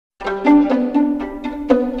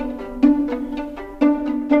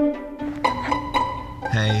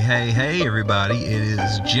Hey everybody, it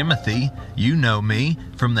is Jimothy. You know me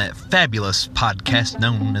from that fabulous podcast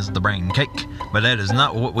known as The Brain Cake, but that is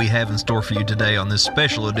not what we have in store for you today on this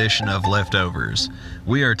special edition of Leftovers.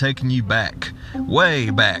 We are taking you back,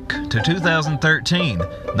 way back to 2013,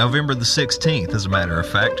 November the 16th as a matter of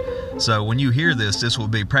fact. So when you hear this will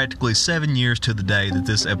be practically 7 years to the day that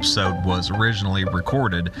this episode was originally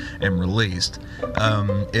recorded and released.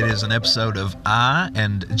 It is an episode of I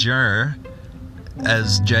and Jer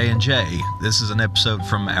as JnJ. This is an episode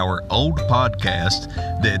from our old podcast.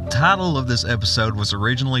 The title of this episode was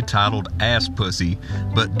originally titled Ass Pussy,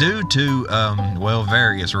 but due to,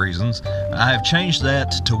 various reasons, I have changed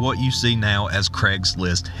that to what you see now as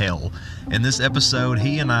Craigslist Hell. In this episode,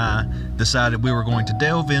 he and I decided we were going to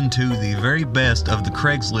delve into the very best of the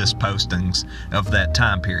Craigslist postings of that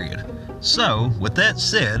time period. So, with that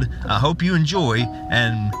said, I hope you enjoy,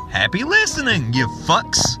 and happy listening, you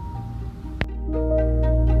fucks!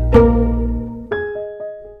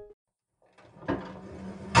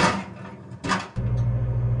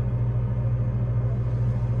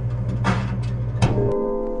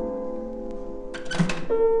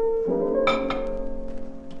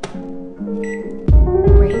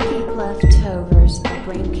 Leftovers,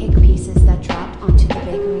 brain cake pieces that dropped onto the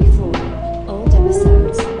bakery floor. Old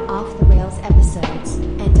episodes, off the rails episodes,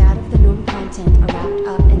 and out of the norm content are wrapped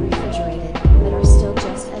up and refrigerated, but are still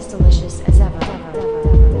just as delicious as ever.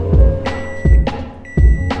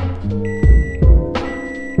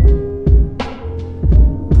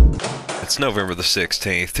 It's November the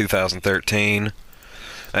 16th, 2013.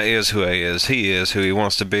 He is who he is. He is who he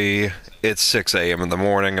wants to be. It's 6 a.m. in the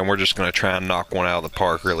morning, and we're just going to try and knock one out of the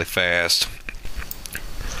park really fast.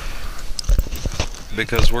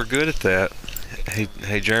 Because we're good at that.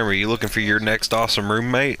 Hey Jeremy, you looking for your next awesome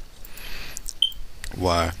roommate?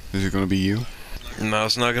 Why? Is it going to be you? No,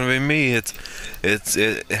 it's not going to be me.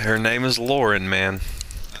 Her name is Lauren, man.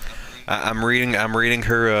 I'm reading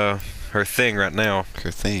her thing right now.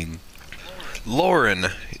 Her thing? Lauren.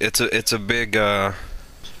 It's a big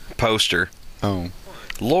poster. Oh.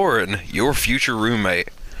 Lauren, your future roommate,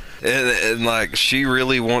 and like she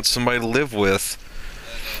really wants somebody to live with,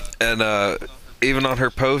 and even on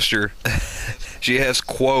her poster, she has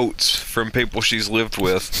quotes from people she's lived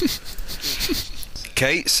with.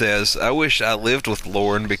 Kate says, "I wish I lived with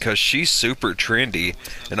Lauren because she's super trendy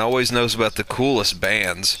and always knows about the coolest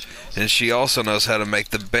bands, and she also knows how to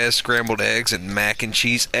make the best scrambled eggs and mac and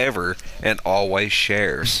cheese ever, and always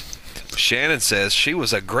shares." Shannon says she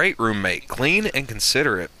was a great roommate, clean and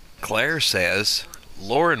considerate. Claire says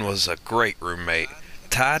Lauren was a great roommate,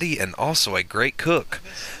 tidy and also a great cook.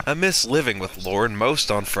 I miss living with Lauren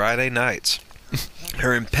most on Friday nights.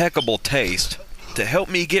 Her impeccable taste to help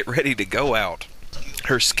me get ready to go out.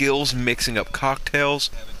 Her skills mixing up cocktails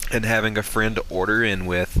and having a friend to order in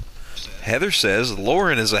with. Heather says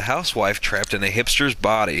Lauren is a housewife trapped in a hipster's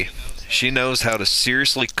body. She knows how to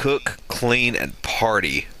seriously cook, clean, and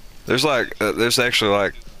party. There's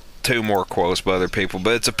actually two more quotes by other people,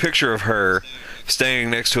 but it's a picture of her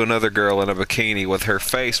standing next to another girl in a bikini with her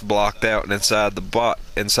face blocked out, and inside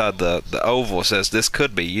the oval says, "This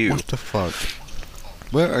could be you." What the fuck?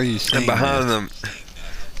 Where are you seeing? And behind them,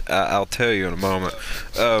 I'll tell you in a moment.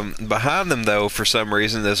 Behind them, though, for some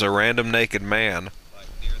reason, there's a random naked man,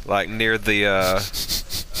 like near the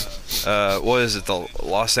what is it? The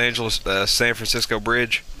Los Angeles San Francisco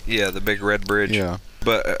Bridge? Yeah, the big red bridge. Yeah.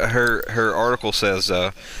 But her article says,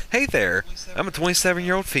 "Hey there, I'm a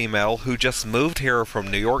 27-year-old female who just moved here from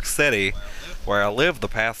New York City, where I lived the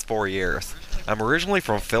past 4 years. I'm originally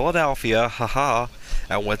from Philadelphia, haha.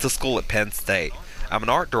 I went to school at Penn State. I'm an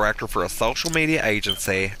art director for a social media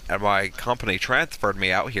agency, and my company transferred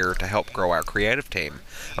me out here to help grow our creative team.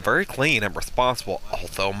 I'm very clean and responsible,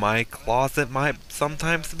 although my closet might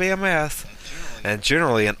sometimes be a mess. And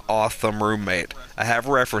generally an awesome roommate. I have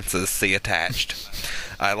references, see attached.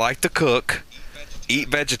 I like to cook, eat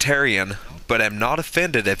vegetarian, but am not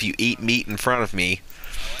offended if you eat meat in front of me.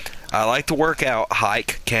 I like to work out,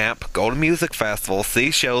 hike, camp, go to music festivals, see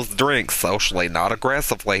shows, drink socially, not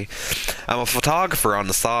aggressively. I'm a photographer on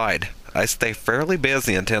the side. I stay fairly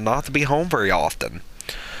busy and tend not to be home very often.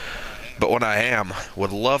 But when I am,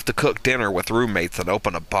 would love to cook dinner with roommates and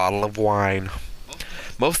open a bottle of wine.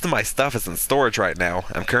 Most of my stuff is in storage right now.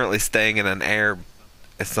 I'm currently staying in an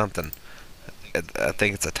It's something. I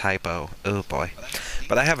think it's a typo. Oh boy.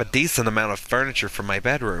 But I have a decent amount of furniture for my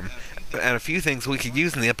bedroom, and a few things we could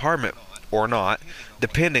use in the apartment, or not,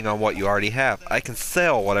 depending on what you already have. I can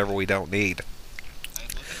sell whatever we don't need.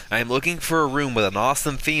 I am looking for a room with an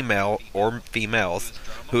awesome female or females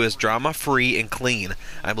who is drama-free and clean.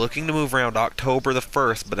 I'm looking to move around October the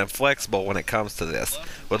 1st, but I'm flexible when it comes to this.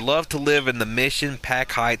 Would love to live in the Mission,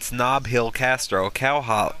 Pack Heights, Nob Hill, Castro,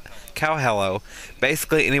 Cowhallow,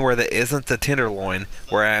 basically anywhere that isn't the Tenderloin,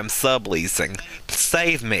 where I am subleasing.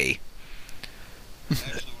 Save me.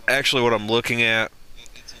 Actually, what I'm looking at,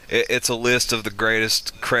 it's a list of the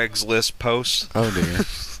greatest Craigslist posts. Oh, dear.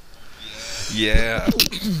 Yeah.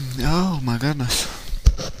 Oh, my goodness.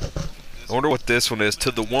 I wonder what this one is.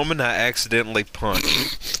 To the woman I accidentally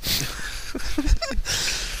punched.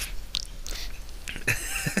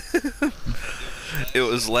 It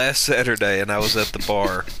was last Saturday and I was at the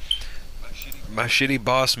bar. My shitty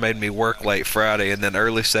boss made me work late Friday and then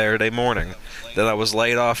early Saturday morning. Then I was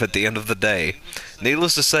laid off at the end of the day.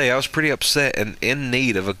 Needless to say, I was pretty upset and in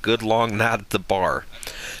need of a good long night at the bar.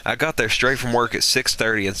 I got there straight from work at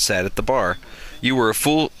 6:30 and sat at the bar. You were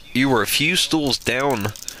a few stools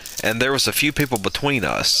down and there was a few people between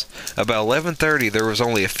us. About 11:30 there was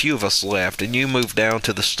only a few of us left, and you moved down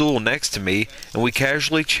to the stool next to me, and we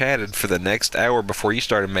casually chatted for the next hour before you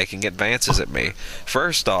started making advances at me.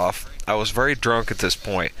 First off, I was very drunk at this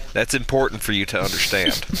point. That's important for you to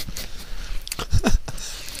understand.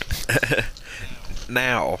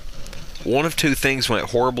 Now, one of two things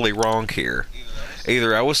went horribly wrong here.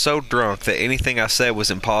 Either I was so drunk that anything I said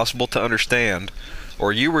was impossible to understand,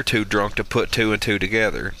 or you were too drunk to put two and two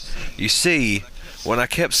together. You see, when I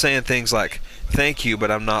kept saying things like, "Thank you, but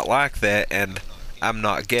I'm not like that," and "I'm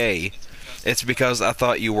not gay," it's because I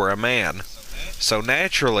thought you were a man. So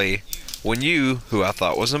naturally, when you, who I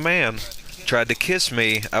thought was a man, tried to kiss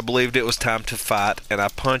me, I believed it was time to fight, and I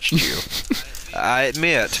punched you. I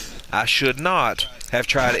admit, I should not have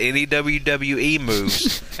tried any WWE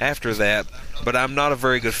moves after that, but I'm not a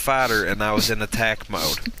very good fighter, and I was in attack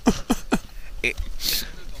mode.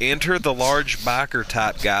 Enter the large biker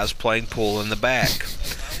type guys playing pool in the back.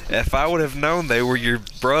 If I would have known they were your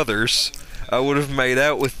brothers, I would have made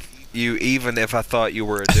out with you even if I thought you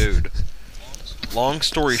were a dude. Long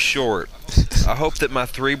story short, I hope that my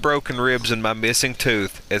 3 broken ribs and my missing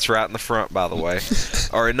tooth, it's right in the front by the way,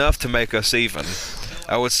 are enough to make us even.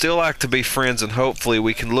 I would still like to be friends, and hopefully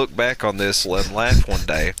we can look back on this and laugh one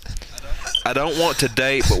day. I don't want to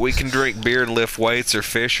date, but we can drink beer and lift weights or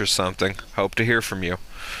fish or something. Hope to hear from you.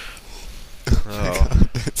 Oh. God,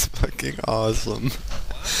 it's fucking awesome.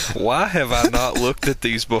 Why have I not looked at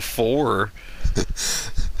these before?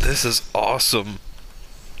 This is awesome.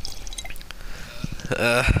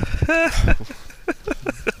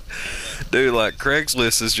 Dude, like,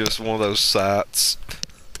 Craigslist is just one of those sites.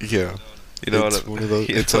 Yeah. You know it's what I, one of those.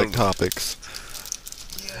 It's like topics.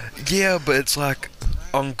 Yeah, but it's like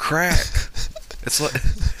on crack. It's like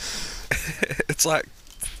it's like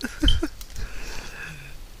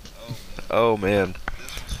oh man,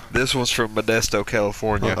 this one's from Modesto,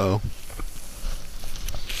 California. Uh-oh.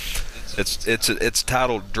 It's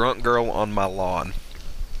titled "Drunk Girl on My Lawn."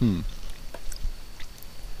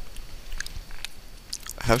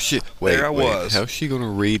 How's she? There I was. How's she gonna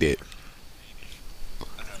read it?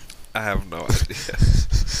 I have no idea.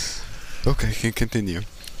 Okay, can continue.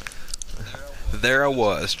 There I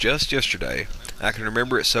was, just yesterday. I can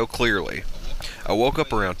remember it so clearly. I woke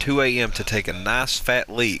up around 2 a.m. to take a nice fat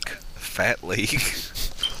leak. Fat leak?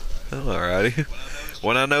 Alrighty.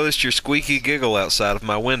 When I noticed your squeaky giggle outside of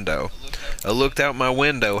my window. I looked out my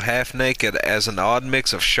window half naked as an odd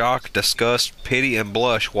mix of shock, disgust, pity, and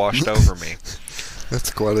blush washed over me.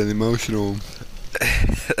 That's quite an emotional...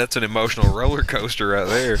 That's an emotional roller coaster right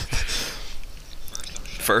there.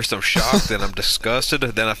 First I'm shocked, then I'm disgusted,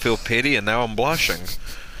 then I feel pity, and now I'm blushing.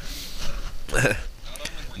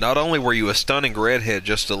 Not only were you a stunning redhead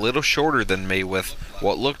just a little shorter than me with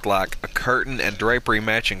what looked like a curtain and drapery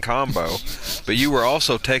matching combo, but you were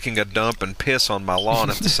also taking a dump and piss on my lawn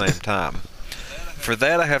at the same time. For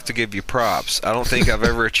that I have to give you props. I don't think I've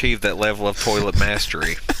ever achieved that level of toilet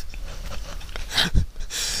mastery.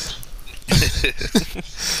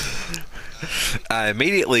 I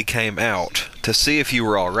immediately came out to see if you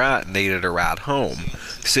were alright and needed a ride home,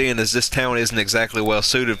 seeing as this town isn't exactly well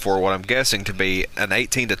suited for what I'm guessing to be an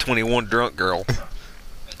 18 to 21 drunk girl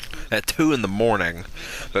at 2 in the morning.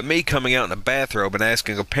 But me coming out in a bathrobe and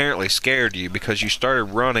asking apparently scared you because you started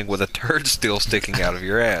running with a turd still sticking out of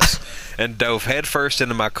your ass and dove headfirst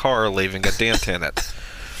into my car, leaving a dent in it.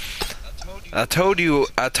 I told you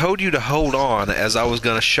to hold on, as I was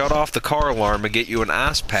going to shut off the car alarm and get you an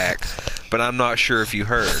ice pack, but I'm not sure if you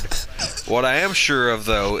heard. What I am sure of,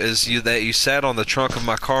 though, is that you sat on the trunk of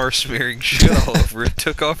my car smearing shit all over it,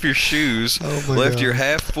 took off your shoes, left your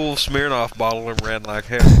half-full Smirnoff bottle, and ran like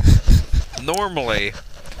hell. Normally,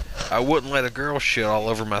 I wouldn't let a girl shit all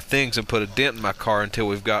over my things and put a dent in my car until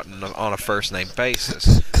we've gotten on a first name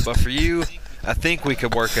basis. But for you, I think we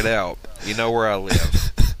could work it out. You know where I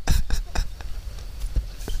live.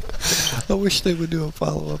 I wish they would do a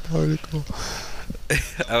follow-up article.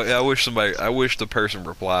 I wish the person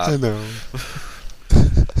replied. I know.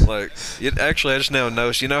 Like, actually, I just now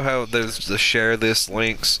noticed, you know how there's the share this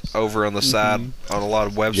links over on the side on a lot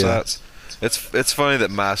of websites? Yeah. It's funny that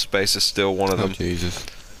MySpace is still one of them. Oh, Jesus.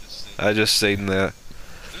 I just seen that.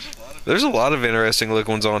 There's a lot of interesting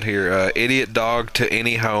looking ones on here. Idiot dog to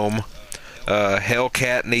any home.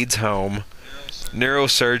 Hellcat needs home.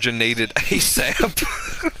 Neurosurgeon needed ASAP.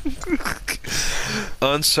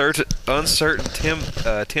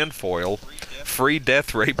 uncertain tinfoil. Free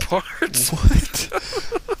death ray parts. What?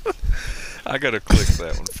 I gotta click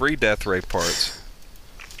that one. Free death ray parts.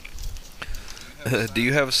 Do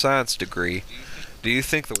you have a science degree? Do you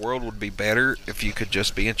think the world would be better if you could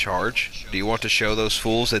just be in charge? Do you want to show those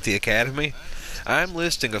fools at the academy? I'm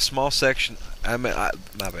listing a small section. My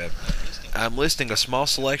bad. I'm listing a small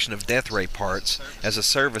selection of death ray parts as a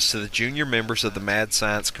service to the junior members of the mad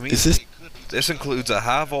science community. This includes a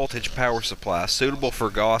high voltage power supply suitable for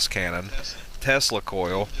Gauss cannon, Tesla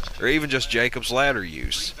coil, or even just Jacob's ladder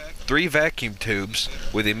use. 3 vacuum tubes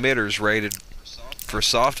with emitters rated for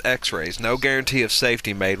soft x-rays. No guarantee of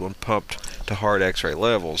safety made when pumped to hard x-ray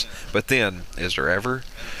levels. But then, is there ever?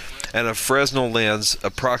 And a Fresnel lens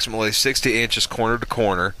approximately 60 inches corner to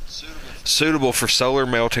corner, suitable for solar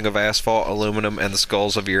melting of asphalt, aluminum, and the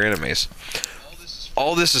skulls of your enemies.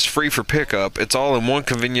 All this is free for pickup. It's all in one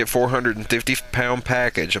convenient 450-pound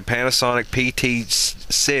package, a Panasonic PT6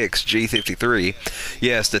 G53.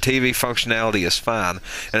 Yes, the TV functionality is fine,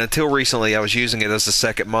 and until recently I was using it as a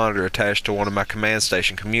second monitor attached to one of my command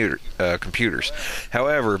station computers.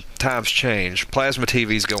 However, times change. Plasma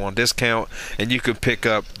TVs go on discount, and you can pick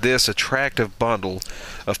up this attractive bundle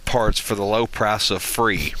of parts for the low price of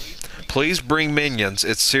free. Please bring minions.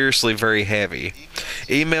 It's seriously very heavy.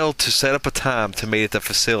 Email to set up a time to meet at the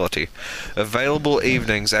facility. Available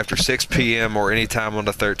evenings after 6 p.m. or any time on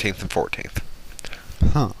the 13th and 14th.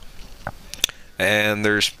 Huh. And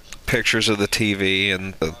there's pictures of the TV,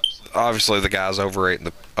 and obviously the guy's overweight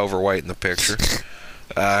in the picture.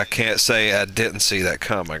 I can't say I didn't see that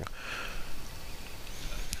coming.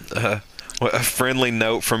 A friendly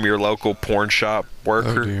note from your local porn shop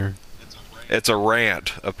worker. Oh, dear. It's a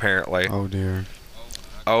rant, apparently. Oh, dear.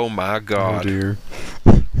 Oh my God. Oh, dear.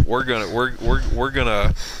 We're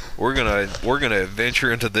gonna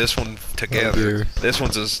venture into this one together. This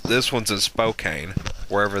one's in Spokane,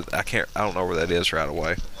 wherever I don't know where that is right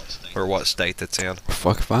away, or what state that's in.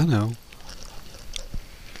 Fuck if I know.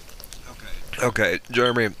 Okay,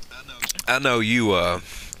 Jeremy, I know you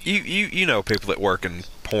know people that work in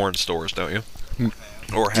porn stores, don't you?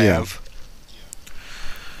 Or have? Yeah.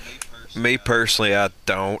 Me personally, I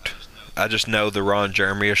don't. I just know the Ron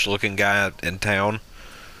Jeremy-ish looking guy in town,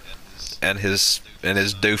 and his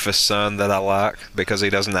doofus son that I like because he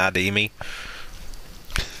doesn't ID me.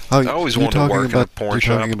 Oh, I always wanted to work in a porn shop.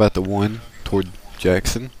 You're talking about the one toward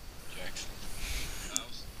Jackson?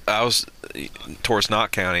 I was towards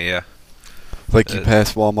Knott County, yeah. Like you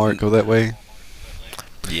pass Walmart, go that way?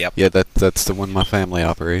 Yep. Yeah, that's the one my family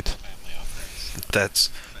operates.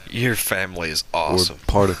 Your family is awesome. Or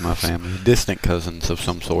part of my family. Distant cousins of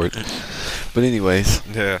some sort. But anyways.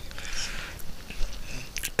 Yeah.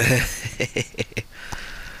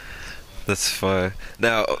 That's fun.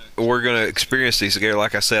 Now, we're going to experience these together.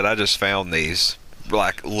 Like I said, I just found these,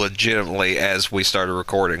 like, legitimately as we started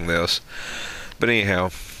recording this. But anyhow,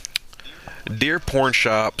 dear porn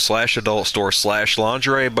shop / adult store /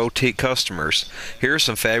 lingerie boutique customers, here are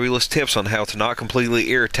some fabulous tips on how to not completely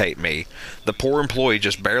irritate me. The poor employee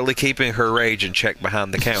just barely keeping her rage in check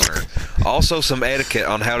behind the counter. Also some etiquette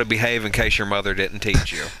on how to behave in case your mother didn't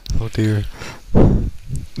teach you. Oh dear.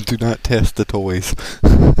 Do not test the toys.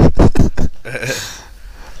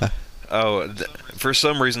 For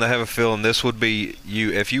some reason I have a feeling this would be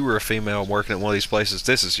you. If you were a female working at one of these places,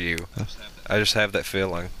 this is you. I just have that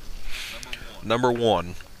feeling. Number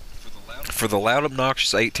 1, for the loud,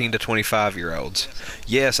 obnoxious 18 to 25-year-olds.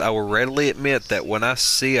 Yes, I will readily admit that when I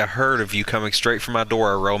see a herd of you coming straight for my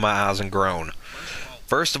door, I roll my eyes and groan.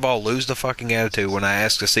 First of all, lose the fucking attitude when I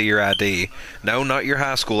ask to see your ID. No, not your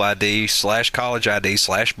high school ID / college ID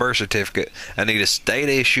 / birth certificate. I need a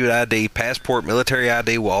state-issued ID, passport, military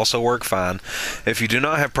ID will also work fine. If you do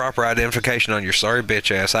not have proper identification on your sorry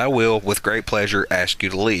bitch ass, I will, with great pleasure, ask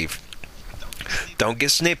you to leave. Don't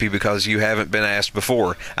get snippy because you haven't been asked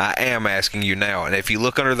before. I am asking you now, and if you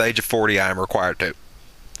look under the age of 40, I am required to.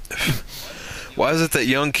 Why is it that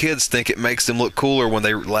young kids think it makes them look cooler when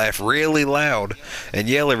they laugh really loud and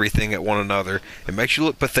yell everything at one another? It makes you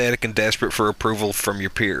look pathetic and desperate for approval from your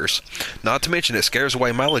peers. Not to mention it scares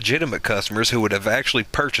away my legitimate customers who would have actually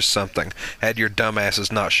purchased something had your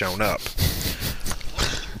dumbasses not shown up.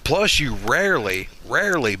 Plus, you rarely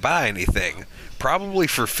buy anything. Probably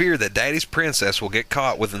for fear that Daddy's princess will get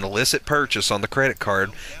caught with an illicit purchase on the credit card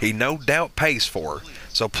he no doubt pays for.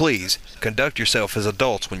 So please, conduct yourself as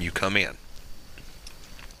adults when you come in.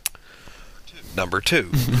 Number 2.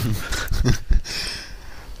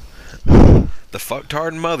 The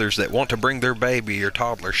fucktard mothers that want to bring their baby or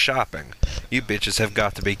toddler shopping. You bitches have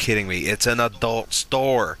got to be kidding me. It's an adult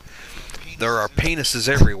store. There are penises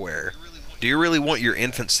everywhere. Do you really want your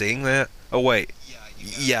infant seeing that? Oh wait.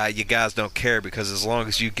 Yeah, you guys don't care because as long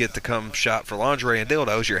as you get to come shop for lingerie and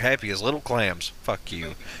dildos, you're happy as little clams. Fuck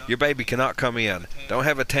you. Your baby cannot come in. Don't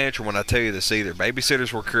have a tantrum when I tell you this either.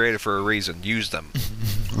 Babysitters were created for a reason. Use them.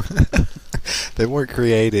 They weren't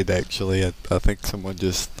created, actually. I think someone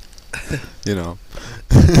just, you know.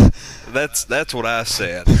 That's what I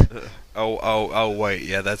said. Oh, wait.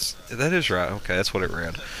 Yeah, that is right. Okay, that's what it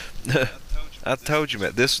read. I told you,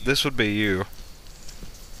 man. This would be you.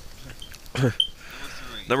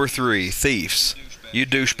 Number 3, thieves. You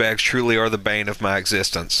douchebags truly are the bane of my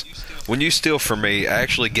existence. When you steal from me, I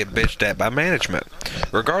actually get bitched at by management,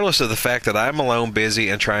 regardless of the fact that I'm alone busy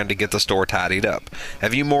and trying to get the store tidied up.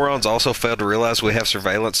 Have you morons also failed to realize we have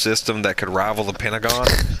surveillance system that could rival the Pentagon?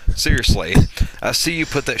 Seriously, I see you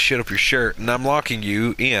put that shit up your shirt, and I'm locking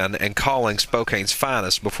you in and calling Spokane's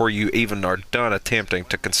finest before you even are done attempting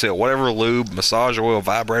to conceal whatever lube, massage oil,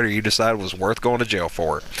 vibrator you decided was worth going to jail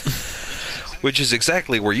for. Which is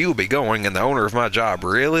exactly where you'll be going, and the owner of my job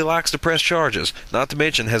really likes to press charges, not to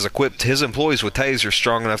mention has equipped his employees with tasers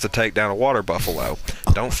strong enough to take down a water buffalo.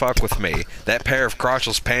 Don't fuck with me. That pair of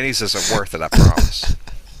crotchless panties isn't worth it, I promise.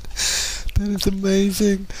 That is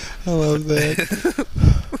amazing. I love that.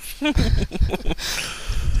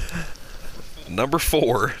 Number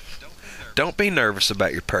 4. Don't be nervous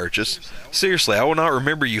about your purchase. Seriously, I will not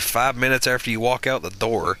remember you 5 minutes after you walk out the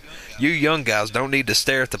door. You young guys don't need to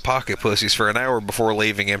stare at the pocket pussies for an hour before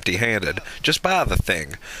leaving empty-handed. Just buy the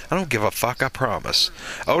thing. I don't give a fuck, I promise.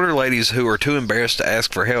 Older ladies who are too embarrassed to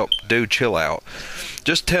ask for help, do chill out.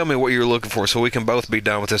 Just tell me what you're looking for so we can both be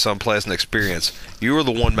done with this unpleasant experience. You are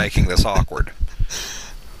the one making this awkward.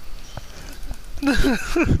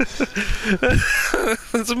 It's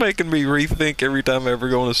making me rethink every time I ever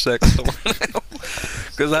go in a sex store now.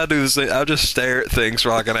 Because I do the same. I just stare at things for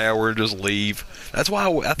like an hour and just leave. That's why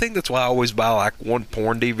I think that's why I always buy like one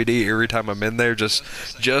porn DVD every time I'm in there, just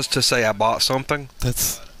to say I bought something.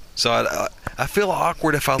 So I feel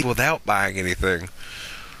awkward if I was without buying anything.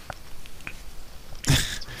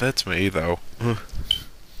 That's me though.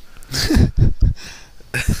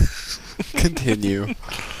 Continue.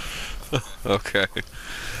 Okay.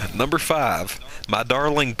 Number 5. My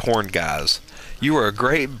darling porn guys. You are a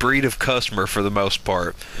great breed of customer for the most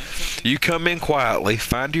part. You come in quietly,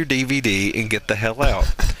 find your DVD, and get the hell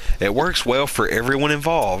out. It works well for everyone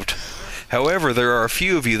involved. However, there are a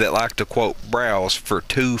few of you that like to, quote, browse for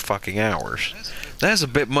 2 fucking hours. That's a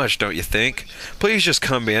bit much, don't you think? Please just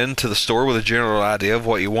come in to the store with a general idea of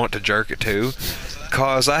what you want to jerk it to,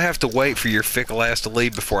 cause I have to wait for your fickle ass to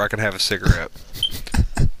leave before I can have a cigarette.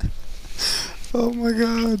 Oh my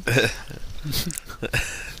god.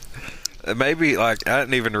 Maybe, like, I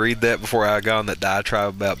didn't even read that before I got on that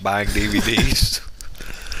diatribe about buying DVDs.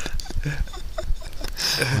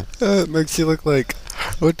 It makes you look like,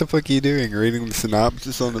 what the fuck are you doing? Reading the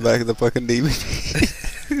synopsis on the back of the fucking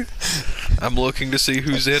DVD? I'm looking to see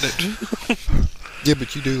who's in it. Yeah,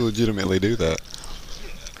 but you do legitimately do that.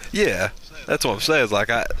 Yeah, that's what I'm saying. It's like,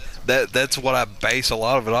 that's what I base a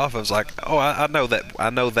lot of it off of. It's like, oh, I know that one. I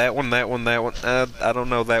don't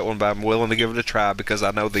know that one, but I'm willing to give it a try because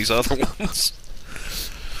I know these other ones.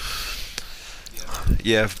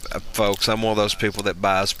 Yeah, folks, I'm one of those people that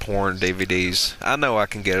buys porn DVDs. I know I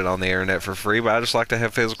can get it on the internet for free, but I just like to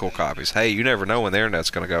have physical copies. Hey, you never know when the internet's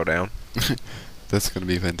going to go down. That's going to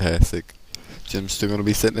be fantastic. Jim's still going to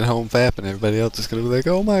be sitting at home fapping. Everybody else is going to be like,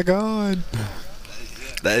 oh my god.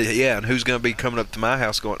 Yeah, and who's going to be coming up to my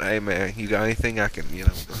house going, hey man, you got anything I can,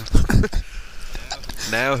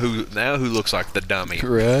 now who looks like the dummy?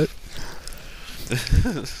 Right.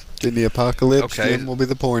 In the apocalypse, okay. Jim will be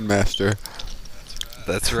the porn master.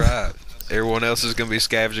 That's right. Everyone else is going to be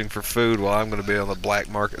scavenging for food while I'm going to be on the black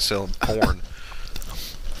market selling porn.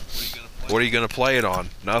 What are you going to play it on?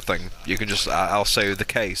 Nothing. You can just, I'll save the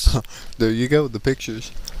case. There you go, the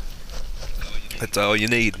pictures. That's all you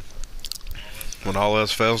need. When all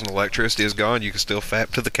else fails and electricity is gone, you can still fap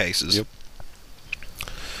to the cases. Yep.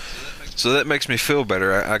 So that makes me feel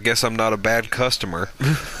better. I guess I'm not a bad customer.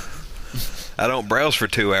 I don't browse for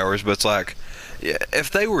 2 hours, but it's like, yeah,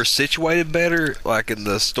 if they were situated better, like in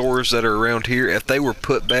the stores that are around here, if they were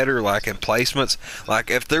put better, like in placements,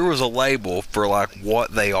 like if there was a label for like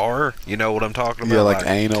what they are, you know what I'm talking about? Yeah, like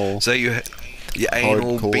anal. Say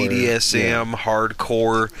anal, Hardcore, BDSM,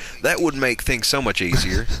 hardcore. That would make things so much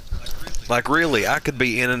easier. Like really, I could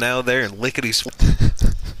be in and out of there and lickety.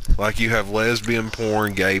 Like you have lesbian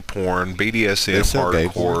porn, gay porn, BDSM,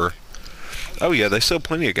 hardcore. Oh yeah, they sell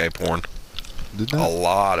plenty of gay porn. A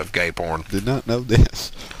lot of gay porn. Did not know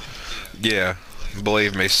this. Yeah,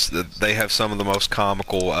 believe me, they have some of the most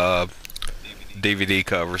comical DVD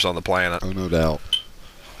covers on the planet. Oh, no doubt.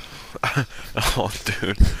 Oh,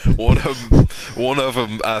 dude, one of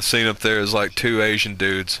them I seen up there is like 2 Asian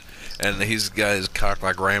dudes, and he's got his cock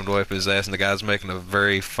like rammed up his ass, and the guy's making a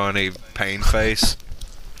very funny pain face.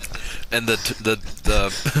 And the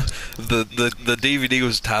DVD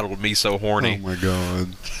was titled "Me So Horny." Oh my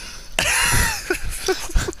god.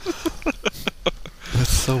 That's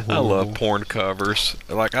so horrible. I love porn covers.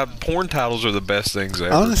 Like porn titles are the best things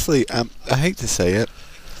ever. Honestly, I hate to say it,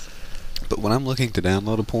 but when I'm looking to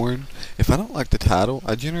download a porn, if I don't like the title,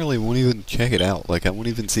 I generally won't even check it out. Like I won't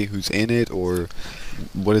even see who's in it or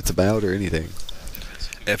what it's about or anything.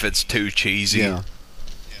 If it's too cheesy. Yeah.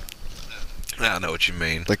 I know what you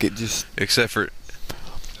mean. Like it just. Except for.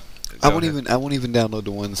 I won't even download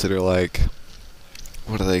the ones that are like.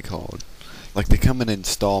 What are they called? Like they come in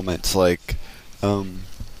installments. Like. I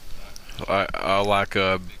like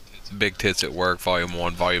Big Tits at Work, Volume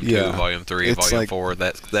 1, Volume 2, Volume 3, it's Volume like, 4,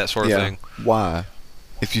 that sort of thing. Why?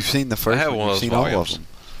 If you've seen the first one, you've seen all of them.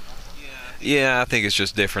 Yeah, I think it's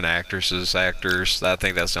just different actors. I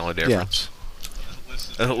think that's the only difference.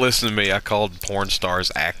 Yeah. Listen to me, I called porn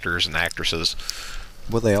stars actors and actresses.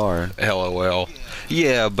 Well, they are. LOL.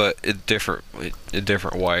 Yeah, but in a different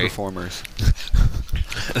way. Performers.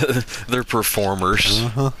 They're performers.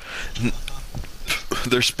 Uh-huh.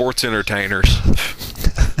 They're sports entertainers.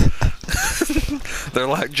 They're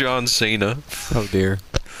like John Cena. Oh dear.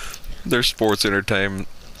 They're sports entertainment.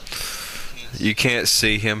 You can't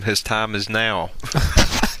see him. His time is now.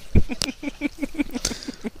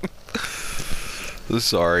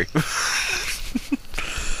 Sorry.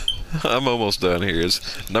 I'm almost done here. Is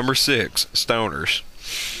number 6, stoners.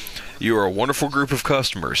 You are a wonderful group of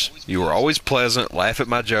customers. You are always pleasant, laugh at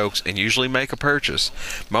my jokes, and usually make a purchase.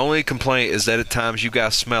 My only complaint is that at times you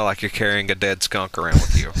guys smell like you're carrying a dead skunk around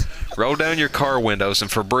with you. Roll down your car windows and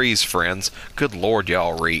Febreze, friends. Good Lord,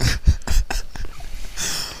 y'all reek.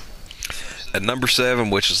 At number 7,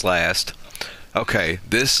 which is last. Okay,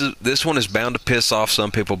 this one is bound to piss off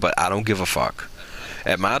some people, but I don't give a fuck.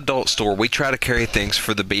 At my adult store, we try to carry things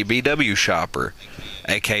for the BBW shopper,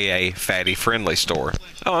 aka Fatty Friendly Store.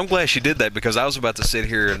 Oh, I'm glad she did that because I was about to sit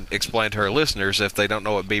here and explain to her listeners if they don't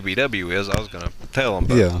know what BBW is. I was going to tell them,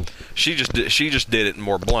 but yeah. She just did it in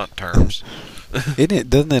more blunt terms.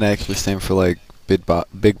 Doesn't it actually stand for like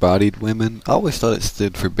big-bodied women? I always thought it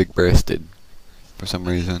stood for big-breasted for some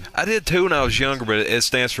reason. I did too when I was younger, but it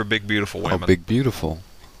stands for big beautiful women. Oh, big beautiful.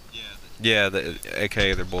 Yeah,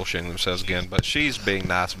 aka they're bullshitting themselves again, but she's being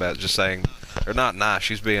nice about it, just saying, or not nice,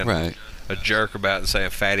 she's being right. A jerk about it and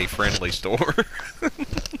saying Fatty Friendly Store.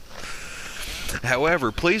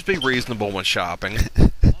 However, please be reasonable when shopping.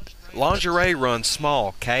 Lingerie runs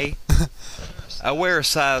small, K. I wear a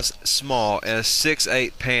size small and a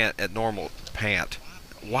 6'8" pant at normal pant.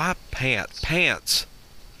 Why pant? Pants.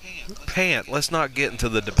 Pant. Let's not get into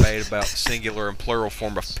the debate about singular and plural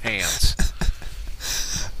form of pants.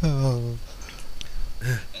 Oh.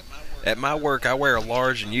 At my work, I wear a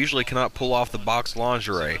large and usually cannot pull off the box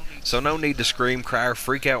lingerie, so no need to scream, cry, or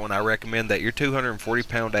freak out when I recommend that your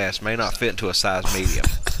 240-pound ass may not fit into a size medium.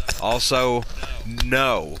 Also,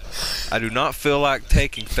 no, I do not feel like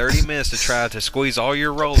taking 30 minutes to try to squeeze all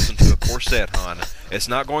your rolls into a corset, hon. It's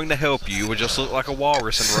not going to help you. You would just look like a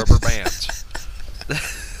walrus in rubber bands.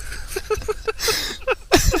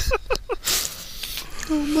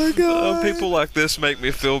 Oh my god. People like this make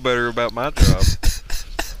me feel better about my job.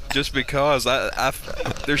 Just because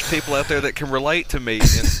there's people out there that can relate to me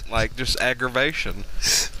in like just aggravation.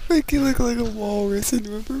 Make you look like a walrus in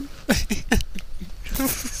rubber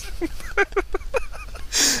bands.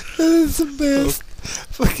 That is the best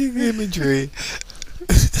fucking imagery.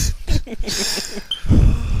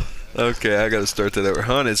 Okay, I gotta start that over.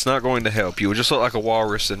 Hun, it's not going to help. You would just look like a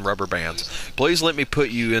walrus in rubber bands. Please let me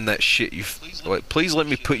put you in that shit please let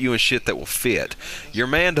me put you in shit that will fit. Your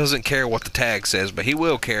man doesn't care what the tag says, but he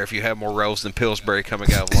will care if you have more rolls than Pillsbury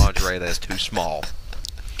coming out of lingerie that's too small.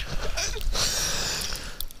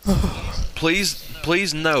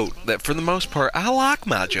 Please note that for the most part, I like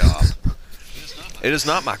my job. It is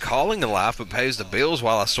not my calling in life, but pays the bills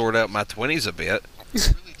while I sort out my 20s a bit.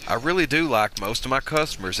 I really do like most of my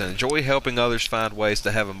customers and enjoy helping others find ways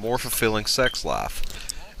to have a more fulfilling sex life.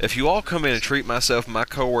 If you all come in and treat myself and my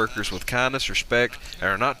coworkers with kindness, respect, and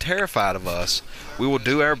are not terrified of us, we will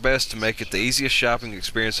do our best to make it the easiest shopping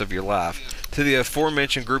experience of your life. To the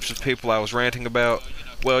aforementioned groups of people I was ranting about,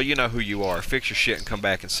 well, you know who you are. Fix your shit and come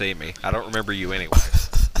back and see me. I don't remember you anyway.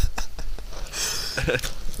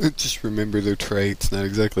 Just remember their traits, not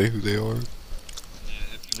exactly who they are.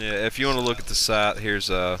 Yeah, if you want to look at the site, here's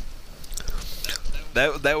that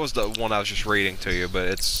was the one I was just reading to you, but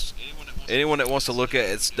it's anyone that wants to look at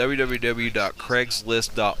it's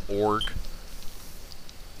www.craigslist.org,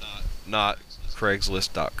 not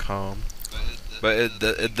Craigslist.com. But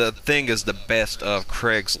the thing is the best of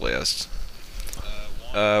Craigslist.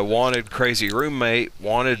 Wanted crazy roommate,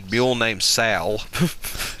 wanted mule named Sal.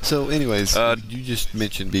 So, anyways, you just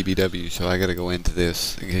mentioned BBW, so I gotta go into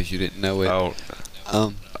this in case you didn't know it.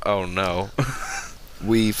 Oh no.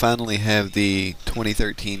 We finally have the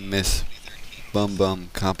 2013 Miss Bum Bum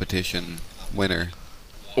competition winner.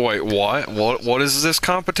 Wait, what? What is this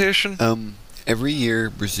competition? Every year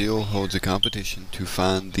Brazil holds a competition to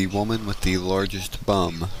find the woman with the largest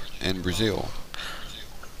bum in Brazil.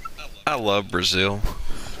 I love Brazil.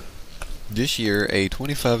 This year, a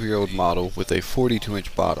 25-year-old model with a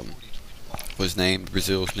 42-inch bottom was named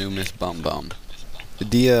Brazil's new Miss Bum Bum.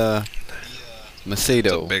 Dia Macedo.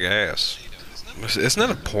 It's a big ass. Isn't that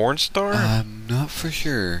a porn star? I'm not for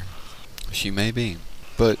sure. She may be.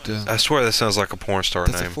 But I swear that sounds like a porn star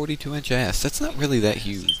that's name. a 42-inch ass. That's not really that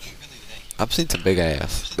huge. I've seen some big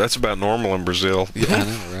ass. That's about normal in Brazil. Yeah, I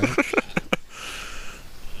know, right?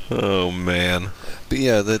 Oh, man. But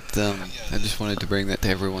yeah, that I just wanted to bring that to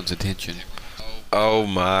everyone's attention. Oh,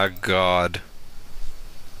 my God.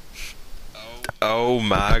 Oh,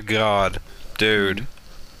 my God. Dude.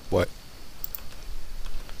 What?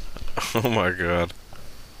 Oh, my God.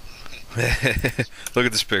 Look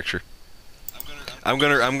at this picture.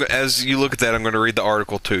 As you look at that, I'm gonna read the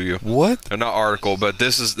article to you. What? Not article, but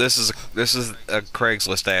this is a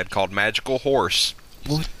Craigslist ad called "Magical Horse."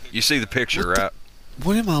 What? You see the picture, right?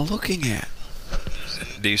 What am I looking at?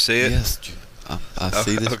 Do you see it? Yes, I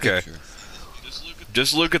see this picture.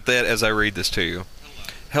 Just look at that as I read this to you.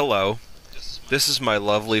 Hello, this is my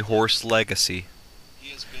lovely horse Legacy.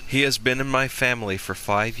 He has been in my family for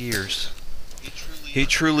 5 years. He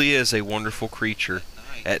truly is a wonderful creature.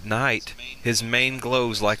 At night, his mane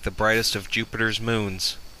glows like the brightest of Jupiter's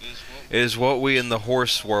moons. It is what we in the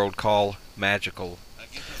horse world call magical.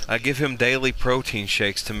 I give him daily protein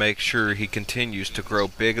shakes to make sure he continues to grow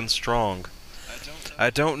big and strong.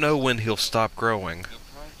 I don't know when he'll stop growing.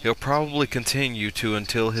 He'll probably continue to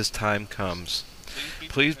until his time comes.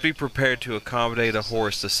 Please be prepared to accommodate a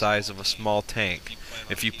horse the size of a small tank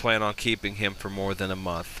if you plan on keeping him for more than a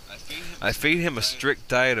month. I feed him a strict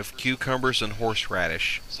diet of cucumbers and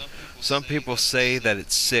horseradish. Some people say that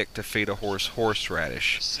it's sick to feed a horse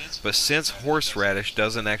horseradish, but since horseradish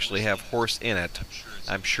doesn't actually have horse in it,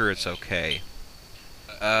 I'm sure it's okay.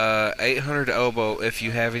 800 oboe if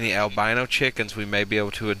you have any albino chickens we may be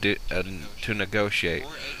able to negotiate.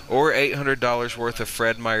 Or $800 worth of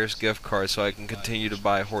Fred Meyer's gift card so I can continue to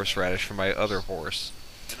buy horseradish for my other horse.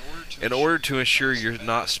 In order to ensure you're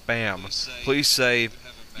not spam, please say,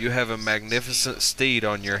 "You have a magnificent steed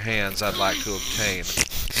on your hands I'd like to obtain."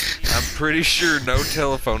 I'm pretty sure no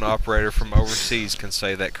telephone operator from overseas can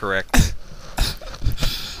say that correctly.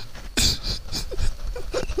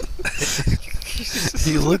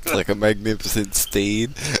 He looked like a magnificent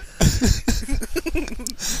steed.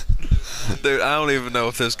 Dude, I don't even know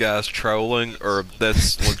if this guy's trolling or if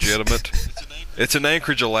that's legitimate. It's in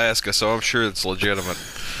Anchorage, Alaska, so I'm sure it's legitimate.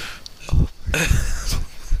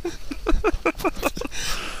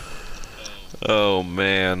 Oh,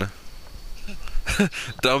 man.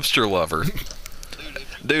 Dumpster lover.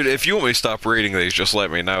 Dude, if you want me to stop reading these, just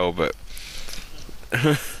let me know, but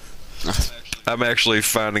I'm actually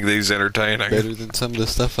finding these entertaining. Better than some of the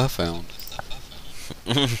stuff I found.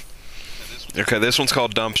 Okay, this one's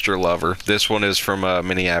called Dumpster Lover. This one is from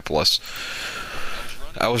Minneapolis.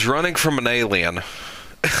 I was running from an alien.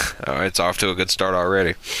 Oh, it's off to a good start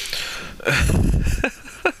already.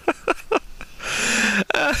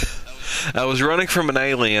 I was running from an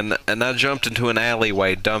alien, and I jumped into an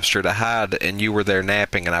alleyway dumpster to hide, and you were there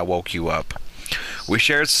napping, and I woke you up. We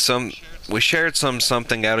shared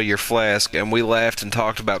something out of your flask, and we laughed and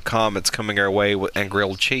talked about comets coming our way and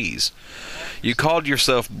grilled cheese. You called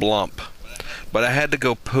yourself Blump, but I had to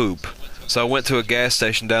go poop, so I went to a gas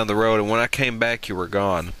station down the road, and when I came back, you were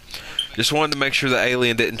gone. Just wanted to make sure the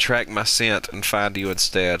alien didn't track my scent and find you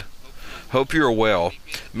instead. Hope you're well.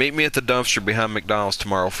 Meet me at the dumpster behind McDonald's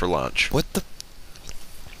tomorrow for lunch. What the?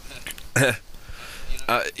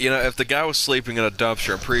 If the guy was sleeping in a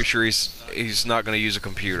dumpster, I'm pretty sure he's not going to use a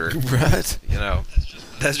computer. Right.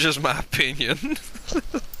 That's just my opinion.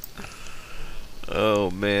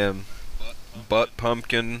 Oh, man. Butt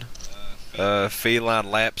pumpkin.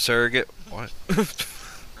 Feline lap surrogate. What?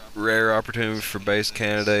 Rare opportunity for base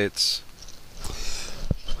candidates.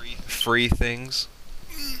 Free things.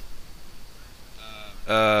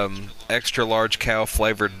 Extra large cow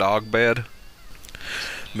flavored dog bed.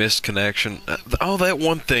 Missed connection. That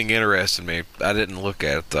one thing interested me. I didn't look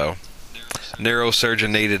at it though.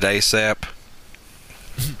 Neurosurgeon needed ASAP.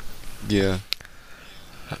 Yeah.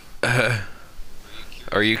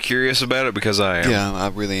 Are you curious about it? Because I am. Yeah, I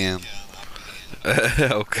really am.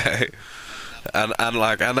 Okay.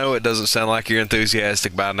 I know it doesn't sound like you're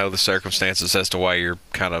enthusiastic, but I know the circumstances as to why you're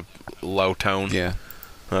kind of low tone. Yeah.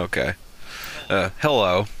 Okay.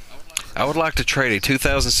 Hello. I would like to trade a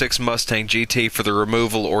 2006 Mustang GT for the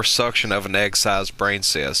removal or suction of an egg-sized brain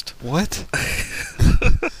cyst. What?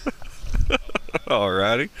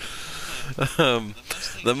 Alrighty.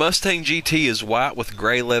 The Mustang GT is white with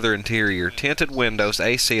gray leather interior, tinted windows,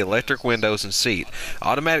 AC, electric windows, and seat.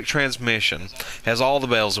 Automatic transmission. Has all the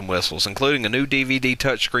bells and whistles, including a new DVD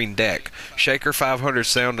touchscreen deck. Shaker 500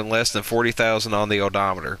 sound and less than 40,000 on the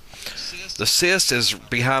odometer. The cyst is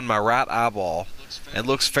behind my right eyeball and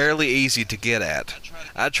looks fairly easy to get at.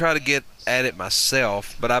 I try to get at it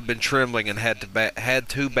myself, but I've been trembling and had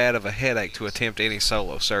too bad of a headache to attempt any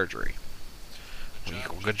solo surgery.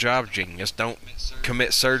 Well, good job, genius. Don't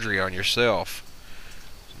commit surgery on yourself.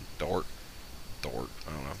 Dork. I don't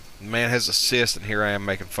know. The man has a cyst, and here I am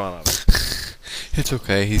making fun of him. It's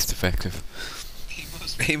okay, he's defective.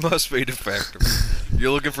 He must be defective.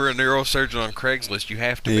 You're looking for a neurosurgeon on Craigslist. You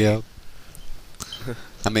have to be. Yep.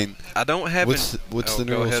 I mean, I don't have. What's the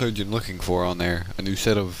go ahead. neurosurgeon looking for on there? A new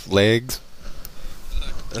set of legs?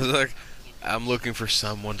 It's like, I'm looking for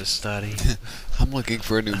someone to study. I'm looking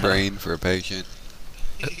for a new brain for a patient.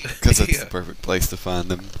 Because that's the perfect place to find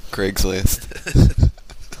them. Craigslist.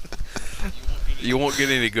 You won't get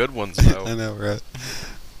any good ones, though. I know, right?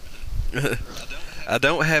 I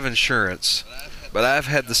don't have insurance, but I've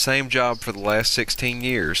had the same job for the last 16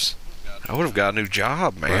 years. I would have got a new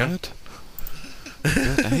job, man. What?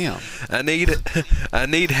 God damn. I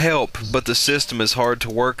need help, but the system is hard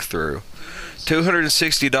to work through.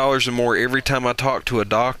 $260 or more every time I talk to a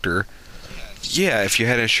doctor. Yeah, if you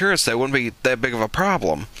had insurance, that wouldn't be that big of a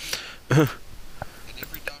problem.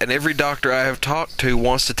 And every doctor I have talked to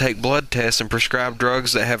wants to take blood tests and prescribe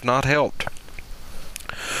drugs that have not helped.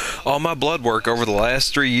 All my blood work over the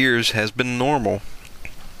last 3 years has been normal.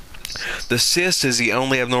 The cyst is the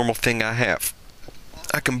only abnormal thing I have.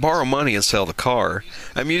 I can borrow money and sell the car.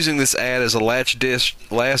 I'm using this ad as a last-ditch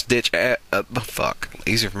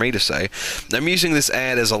easy for me to say. I'm using this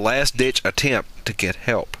ad as a last-ditch attempt to get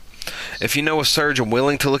help. If you know a surgeon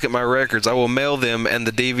willing to look at my records, I will mail them and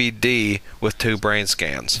the DVD with 2 brain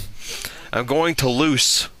scans. I'm going to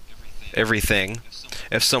loose everything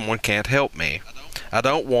if someone can't help me. I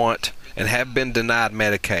don't want and have been denied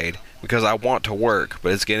Medicaid because I want to work,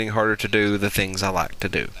 but it's getting harder to do the things I like to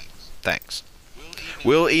do. Thanks.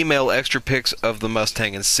 We'll email extra pics of the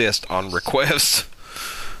Mustang and cyst on request.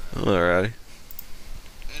 Alrighty.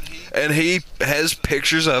 And he has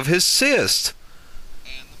pictures of his cyst.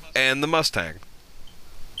 And the Mustang.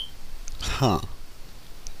 Huh.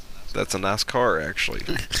 That's a nice car, actually,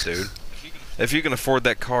 dude. If you can afford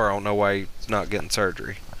that car, I don't know why you're not getting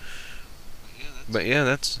surgery. But yeah,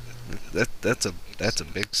 that's a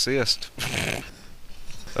big cyst.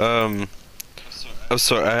 I'm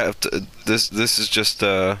sorry. I have to. This is just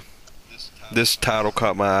this title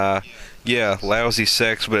caught my eye. Yeah, lousy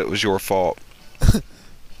sex, but it was your fault.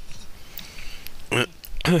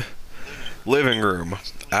 Living room.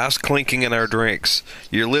 Ice clinking in our drinks.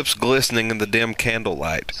 Your lips glistening in the dim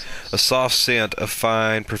candlelight. A soft scent of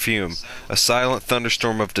fine perfume. A silent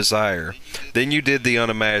thunderstorm of desire. Then you did the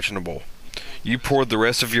unimaginable. You poured the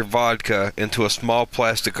rest of your vodka into a small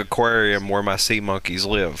plastic aquarium where my sea monkeys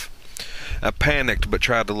live. I panicked but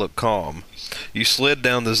tried to look calm. You slid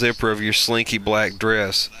down the zipper of your slinky black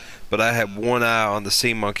dress, but I had one eye on the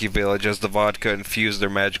sea monkey village as the vodka infused their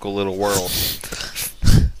magical little world.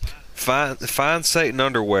 Fine Satan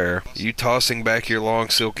underwear, you tossing back your long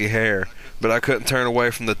silky hair, but I couldn't turn away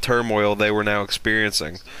from the turmoil they were now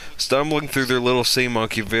experiencing. Stumbling through their little sea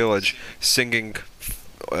monkey village, singing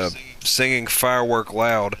firework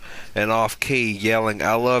loud and off key, yelling,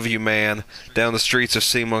 "I love you, man," down the streets of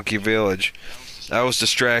Sea Monkey Village. I was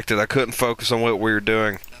distracted. I couldn't focus on what we were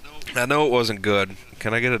doing. I know it wasn't good.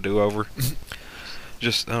 Can I get a do-over?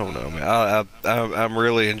 Just, I don't know, man. I'm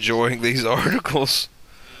really enjoying these articles.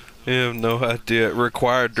 You have no idea.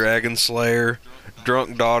 Required Dragon Slayer,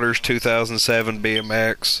 Drunk Daughters 2007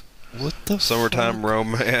 BMX, What the Summertime fuck?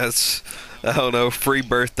 Romance, I don't know, free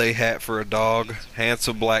birthday hat for a dog,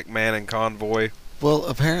 handsome black man in convoy. Well,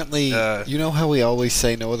 apparently, you know how we always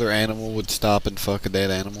say no other animal would stop and fuck a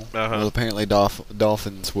dead animal? Uh-huh. Well, apparently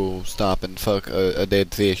dolphins will stop and fuck a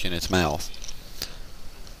dead fish in its mouth.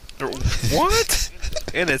 What?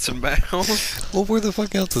 In its mouth? Well, where the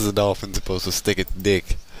fuck else is a dolphin supposed to stick its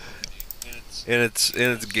dick? In its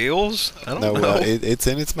gills? I don't No, know. it's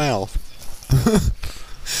in its mouth.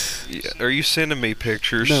 Yeah, are you sending me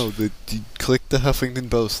pictures? No, you click the Huffington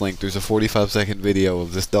Post link. There's a 45-second video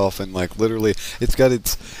of this dolphin. Like literally, it's got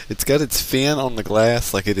its fin on the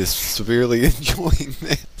glass, like it is severely enjoying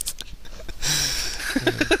this.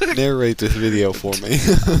 Narrate this video for me.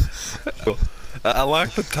 I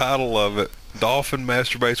like the title of it. Dolphin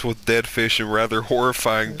masturbates with dead fish in rather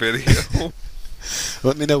horrifying video.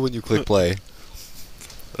 Let me know when you click play.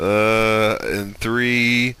 In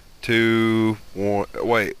 3, 2, 1.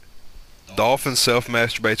 Wait. Dolphin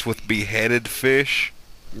self-masturbates with beheaded fish?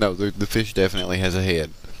 No, the fish definitely has a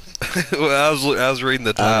head. Well, I was reading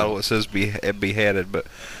the title. It says beheaded, but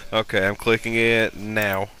okay, I'm clicking it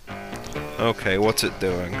now. Okay, what's it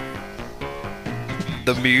doing?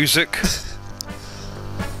 The music.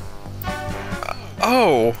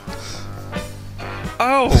 Oh,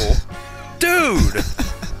 dude,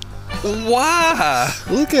 why?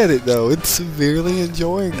 Look at it though; it's severely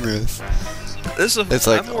enjoying this. It's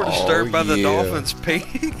like, I'm more disturbed by the yeah. dolphin's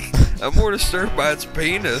penis. I'm more disturbed by its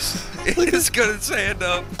penis. It's got its hand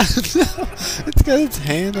up. It's got its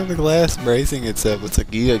hand on the glass, bracing itself. It's like,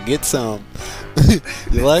 yeah, get some.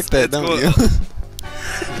 You like that, It's don't going- you?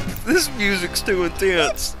 This music's too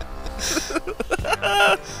intense.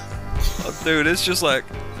 Oh, dude, it's just like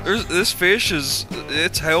this fish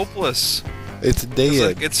it's helpless. It's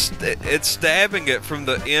dead. It's like it's stabbing it from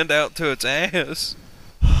the end out to its ass.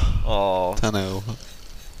 Oh, I know.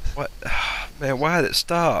 what, man? Why did it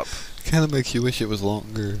stop? Kind of makes you wish it was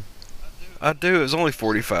longer. I do. It was only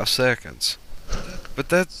 45 seconds, but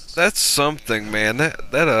that's something, man.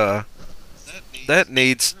 That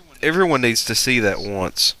needs everyone needs to see that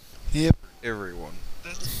once. Yep. Everyone.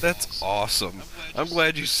 That's awesome. I'm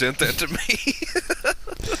glad you sent that to me.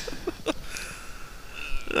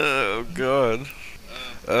 Oh God.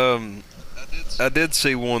 I did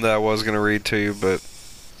see one that I was gonna read to you, but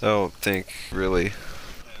I don't think really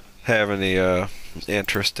have any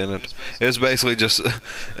interest in it. It was basically just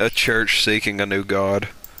a church seeking a new god.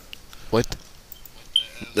 What?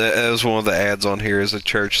 That was one of the ads on here. Is a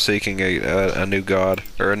church seeking a new god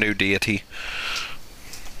or a new deity.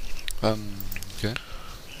 Okay.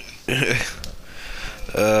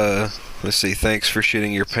 Let's see. Thanks for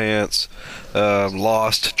shitting your pants.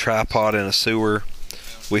 Lost tripod in a sewer.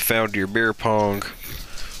 We found your beer pong.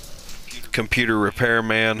 Computer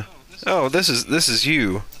repairman. Oh, this is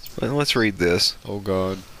you. Well, let's read this. Oh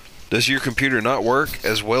God. Does your computer not work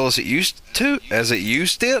as well as it used to? As it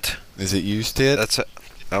used it? Is it used it?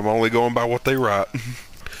 I'm only going by what they write.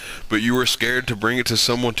 But you were scared to bring it to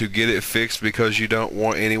someone to get it fixed because you don't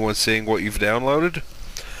want anyone seeing what you've downloaded?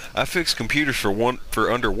 I fix computers for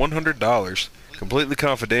under $100. Completely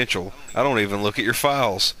confidential. I don't even look at your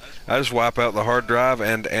files. I just wipe out the hard drive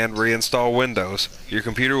and reinstall Windows. Your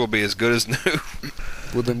computer will be as good as new.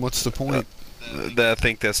 Well, then what's the point? I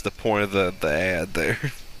think that's the point of the ad there.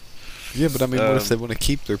 Yeah, but I mean, what if they want to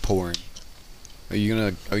keep their porn? Are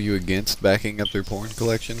you against backing up their porn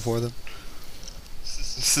collection for them?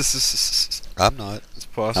 I'm not. It's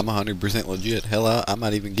possible. I'm 100% legit. Hell, I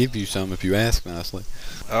might even give you some if you ask nicely.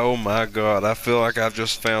 Oh my God! I feel like I've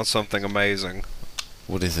just found something amazing.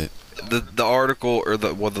 What is it? The article or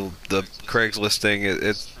the Craigslist thing.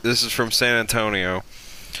 This is from San Antonio.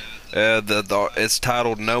 It's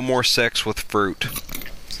titled "No More Sex with Fruit."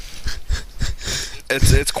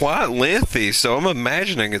 It's quite lengthy, so I'm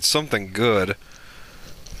imagining it's something good.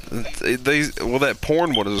 That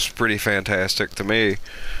porn one is pretty fantastic to me,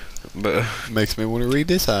 but Makes me want to read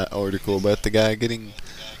this article about the guy getting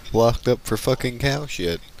locked up for fucking cow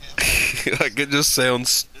shit. like it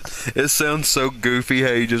sounds so goofy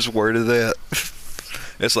how you just worded that.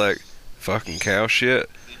 It's like fucking cow shit.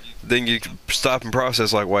 Then you stop and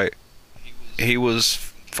process like, wait, he was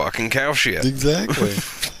fucking cow shit. Exactly.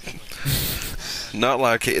 Not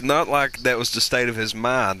like that was the state of his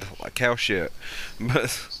mind, like cow shit,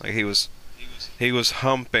 but like he was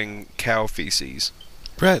humping cow feces.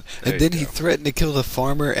 Right, There and then you he go. threatened to kill the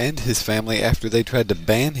farmer and his family after they tried to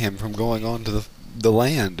ban him from going on to the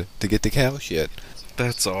land to get the cow shit.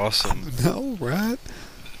 That's awesome. No, right?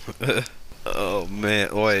 Oh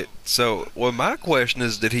man, wait. So, well, my question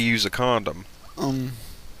is, did he use a condom?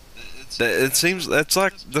 It seems that's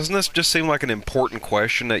like, doesn't this just seem like an important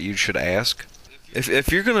question that you should ask?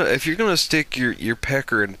 If you're gonna stick your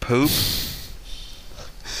pecker in poop,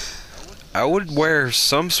 I would wear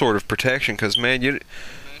some sort of protection, because man, you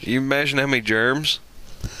imagine how many germs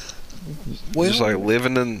Well, just like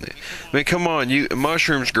living in. I mean, come on,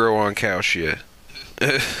 mushrooms grow on cow shit.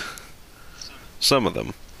 Some of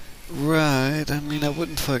them. right. I mean, I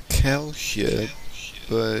wouldn't fuck cow shit,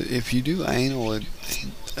 but if you do anal,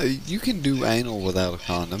 you can do anal without a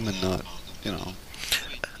condom and not, you know.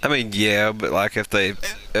 I mean, yeah, but like if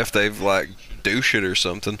they've like douche it or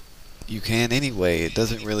something. You can anyway. It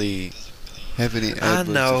doesn't really have any I adverse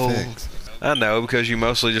know. effects. I know, because you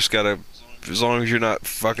mostly just gotta, as long as you're not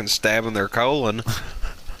fucking stabbing their colon,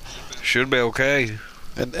 should be okay.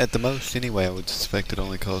 At the most, anyway, I would suspect it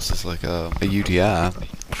only causes like a UTI.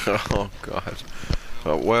 Oh God.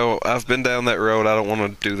 Well, I've been down that road. I don't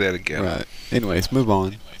want to do that again. Right. Anyways, move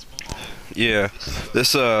on. Yeah.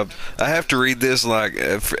 This I have to read this like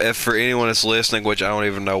if for anyone that's listening, which I don't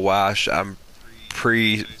even know why I'm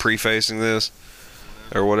prefacing this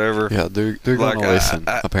or whatever. Yeah, they're Like, gonna listen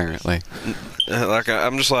I- apparently. Like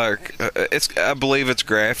I'm just like I believe it's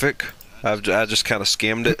graphic. I just kind of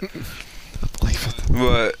skimmed it. Believe it.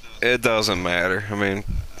 But it doesn't matter. I mean,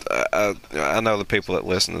 I know the people that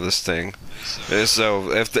listen to this thing.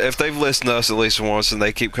 So if they've listened to us at least once and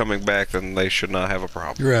they keep coming back, then they should not have a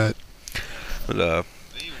problem. Right. But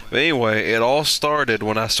anyway, it all started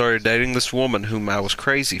when I started dating this woman whom I was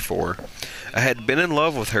crazy for. I had been in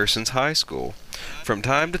love with her since high school. From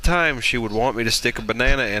time to time, she would want me to stick a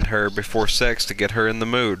banana in her before sex to get her in the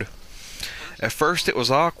mood. At first it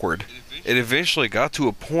was awkward. It eventually got to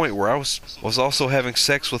a point where I was also having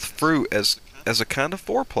sex with fruit as a kind of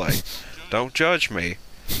foreplay. Don't judge me.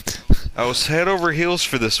 I was head over heels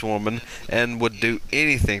for this woman and would do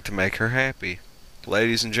anything to make her happy.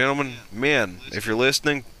 Ladies and gentlemen, men, if you're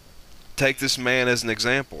listening, take this man as an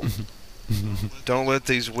example. Don't let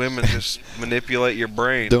these women just manipulate your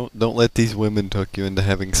brain. Don't let these women talk you into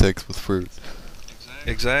having sex with fruit.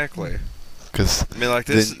 Exactly. Because I mean, like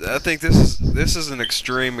this. I think this is an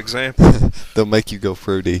extreme example. they'll make you go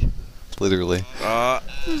fruity, literally.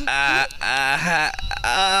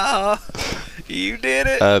 You did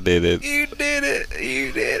it. I did it. You did it.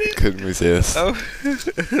 You did it. Couldn't resist. Oh,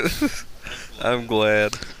 I'm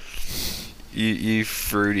glad. You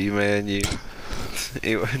fruity man. You.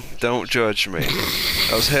 Anyway, don't judge me.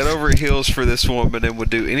 I was head over heels for this woman and would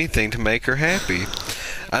do anything to make her happy.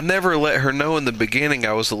 I never let her know in the beginning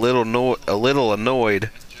I was a little annoyed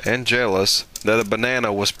and jealous that a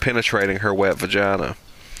banana was penetrating her wet vagina.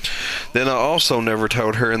 Then I also never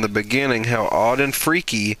told her in the beginning how odd and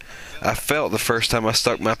freaky I felt the first time I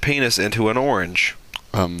stuck my penis into an orange.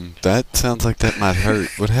 That sounds like that might hurt.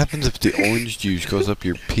 What happens if the orange juice goes up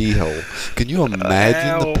your pee hole? Can you imagine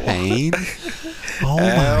Ow. the pain? Oh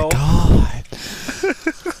Ow. my god.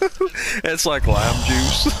 It's like lime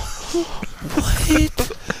juice.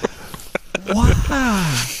 What?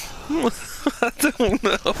 Why? I don't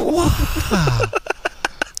know. Why?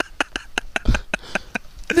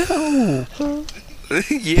 No.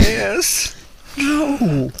 Yes. No.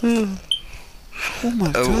 Oh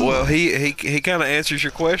my god. Well, he kind of answers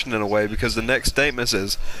your question in a way, because the next statement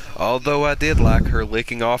says, although I did like her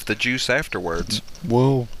licking off the juice afterwards.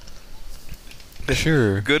 Well,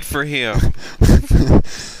 sure. Good for him.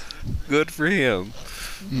 Good for him.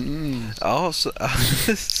 Also,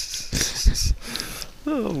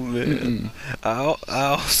 oh man, I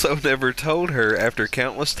also never told her after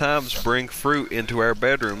countless times bring fruit into our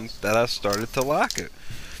bedroom that I started to like it.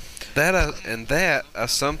 That I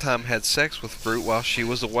sometimes had sex with fruit while she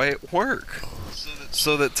was away at work.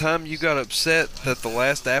 So that time you got upset that the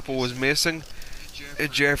last apple was missing,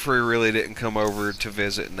 Jeffrey really didn't come over to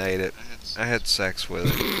visit and ate it. I had sex with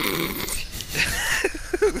it.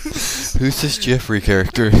 Who's this Jeffrey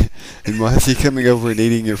character? And why is he coming over and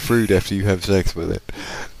eating your fruit after you have sex with it?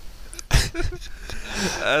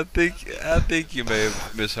 I think you may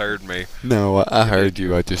have misheard me. No, I heard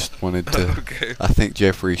you. I just wanted to. Okay. I think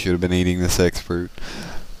Jeffrey should have been eating the sex fruit.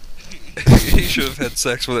 He should have had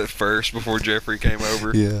sex with it first before Jeffrey came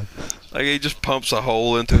over. Yeah. Like he just pumps a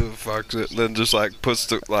hole into it, fucks it, and then just like puts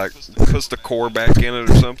the core back in it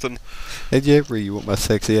or something. Hey Jeffrey, you want my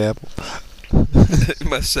sexy apple?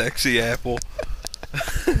 My sexy apple.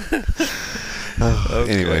 Oh,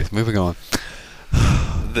 Okay. Anyways, moving on.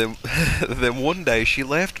 Then, then one day she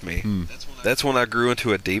left me. That's when I grew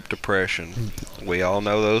into a deep depression. We all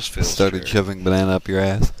know those feels. Started shoving banana up your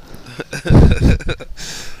ass.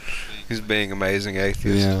 He's being amazing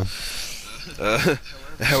atheist. Yeah.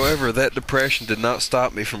 However, that depression did not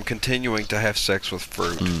stop me from continuing to have sex with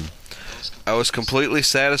fruit. I was completely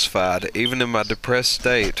satisfied, even in my depressed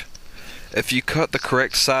state. If you cut the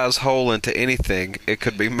correct size hole into anything, it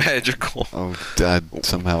could be magical. Oh,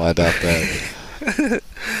 somehow I doubt that.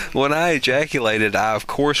 When I ejaculated, I of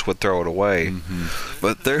course would throw it away.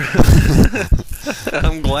 But there,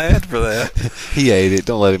 I'm glad for that. He ate it.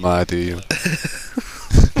 Don't let him lie to you.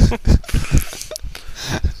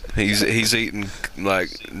 He's eating like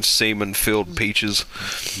semen-filled peaches.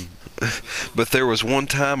 But there was one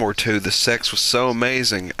time or two the sex was so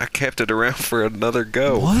amazing, I kept it around for another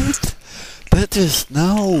go. What? That just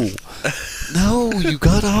no, you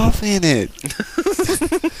got off in it.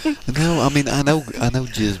 No, I mean I know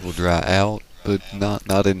jizz will dry out, but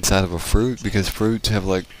not inside of a fruit because fruits have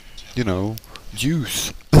like,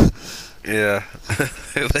 juice. Yeah,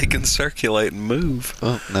 they can circulate and move.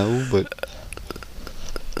 Oh no, but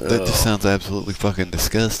that just sounds absolutely fucking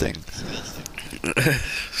disgusting.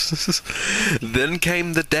 Then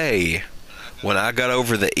came the day when I got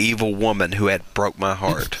over the evil woman who had broke my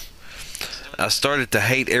heart. I started to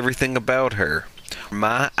hate everything about her.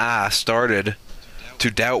 I started to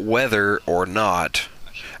doubt whether or not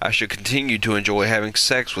I should continue to enjoy having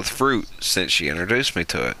sex with fruit since she introduced me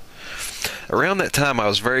to it. Around that time, I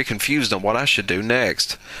was very confused on what I should do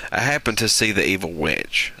next. I happened to see the evil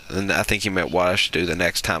witch, and I think he meant what I should do the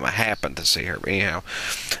next time I happened to see her. Anyhow,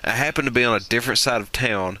 I happened to be on a different side of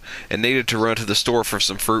town and needed to run to the store for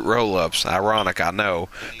some fruit roll-ups. Ironic, I know,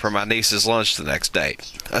 for my niece's lunch the next day.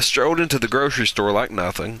 I strolled into the grocery store like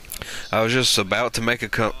nothing. I was just about to make a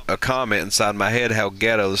comment inside my head how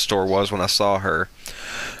ghetto the store was when I saw her.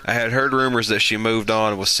 I had heard rumors that she moved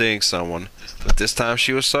on and was seeing someone, but this time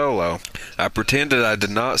she was solo. I pretended I did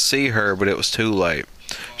not see her, but it was too late.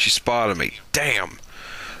 She spotted me. Damn!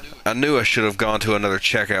 I knew I should have gone to another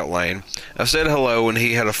checkout lane. I said hello, and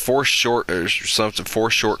he had a forced short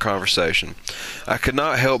conversation. I could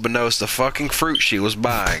not help but notice the fucking fruit she was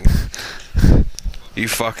buying. You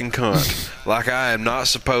fucking cunt. Like I am not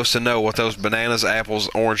supposed to know what those bananas, apples,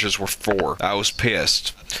 oranges were for. I was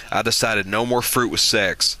pissed. I decided no more fruit with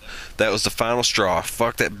sex. That was the final straw.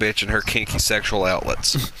 Fuck that bitch and her kinky sexual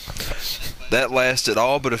outlets. That lasted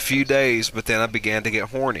all but a few days, but then I began to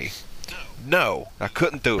get horny. No, I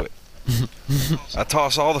couldn't do it. I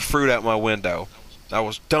tossed all the fruit out my window. I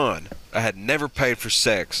was done. I had never paid for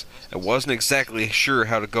sex. I wasn't exactly sure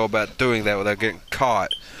how to go about doing that without getting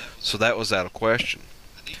caught, so that was out of question.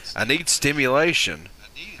 I need stimulation.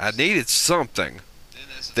 I needed something.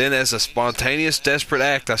 Then, as a spontaneous, desperate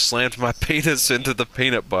act, I slammed my penis into the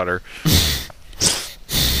peanut butter.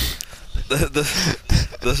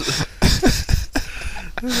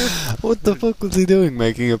 What the fuck was he doing?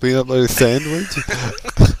 Making a peanut butter sandwich?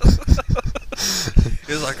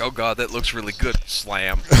 He was like, oh god, that looks really good.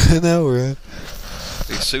 Slam. I know, right?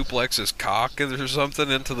 He suplexed his cock or something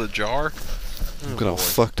into the jar. I'm gonna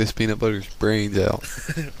fuck this peanut butter's brains out.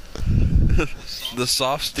 The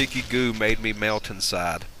soft, sticky goo made me melt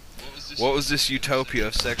inside. What was this utopia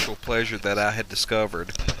of sexual pleasure that I had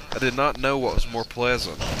discovered? I did not know what was more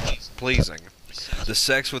pleasing. The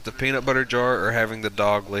sex with the peanut butter jar or having the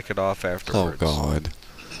dog lick it off afterwards. Oh, God.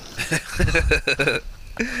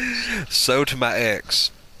 So to my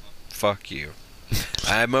ex, fuck you.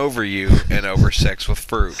 I am over you and over sex with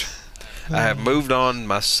fruit. I have moved on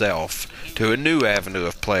myself to a new avenue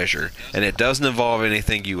of pleasure, and it doesn't involve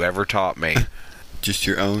anything you ever taught me. Just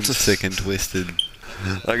your own sick and twisted.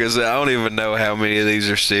 Like I said, I don't even know how many of these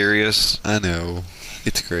are serious. I know.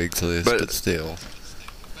 It's Craigslist, but still.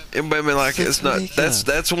 I mean, like, it's not.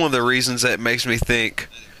 That's one of the reasons that makes me think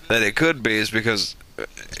that it could be is because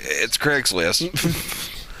it's Craigslist.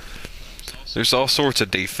 There's all sorts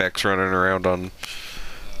of defects running around on.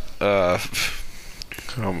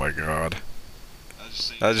 Oh my god.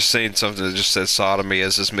 I just seen something that just said sodomy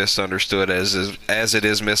as is misunderstood as it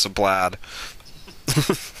is misapplied.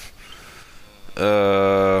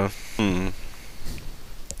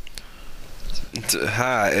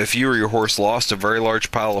 Hi, if you or your horse lost a very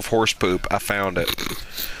large pile of horse poop, I found it.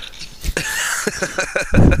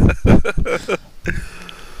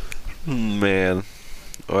 Man.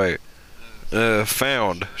 Wait.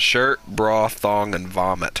 Found. Shirt, bra, thong, and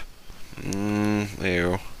vomit.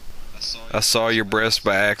 Ew. I saw your breast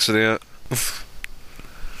by accident.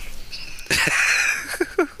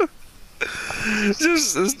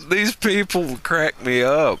 Just these people crack me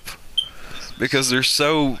up because they're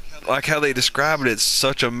so like how they describe it, it's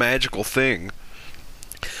such a magical thing.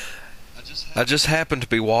 I just happened to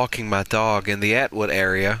be walking my dog in the Atwood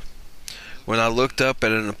area when I looked up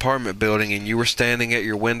at an apartment building and you were standing at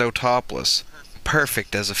your window topless,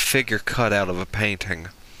 perfect as a figure cut out of a painting.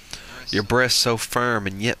 Your breast so firm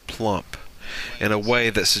and yet plump, in a way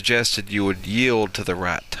that suggested you would yield to the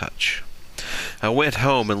right touch. I went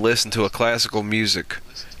home and listened to classical music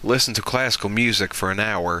for an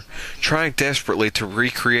hour, trying desperately to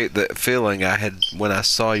recreate the feeling I had when I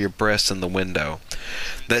saw your breasts in the window.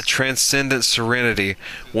 That transcendent serenity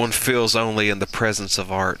one feels only in the presence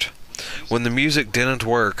of art. When the music didn't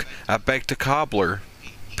work, I baked a cobbler,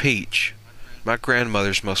 peach, my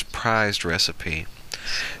grandmother's most prized recipe,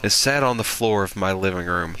 and sat on the floor of my living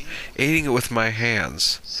room, eating it with my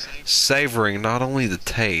hands, savoring not only the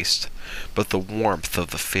taste, but the warmth of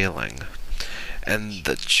the feeling, and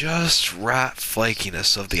the just right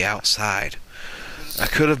flakiness of the outside. I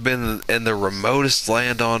could have been in the remotest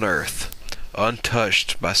land on earth,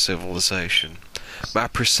 untouched by civilization. My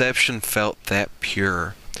perception felt that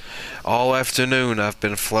pure. All afternoon I've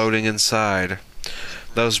been floating inside.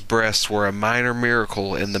 Those breasts were a minor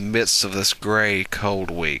miracle in the midst of this gray,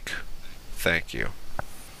 cold week. Thank you.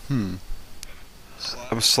 I'm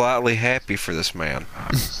slightly happy for this man,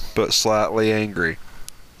 but slightly angry.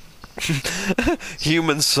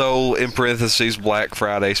 Human soul, in parentheses, Black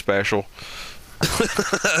Friday special.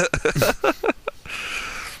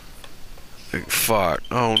 Fuck.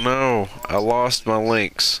 Oh no. I lost my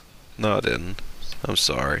links. No, I didn't. I'm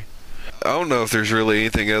sorry. I don't know if there's really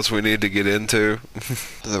anything else we need to get into.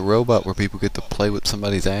 The robot where people get to play with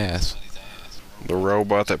somebody's ass. The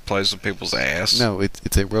robot that plays with people's ass? No,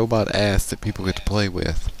 it's a robot ass that people get to play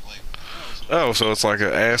with. Oh, so it's like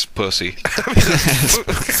an ass pussy.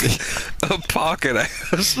 A pocket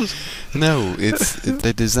ass. No,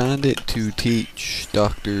 they designed it to teach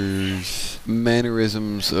doctors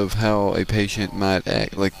mannerisms of how a patient might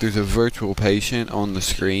act. Like, there's a virtual patient on the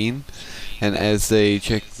screen, and as they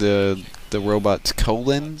check the robot's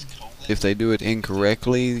colon, if they do it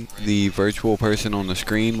incorrectly, the virtual person on the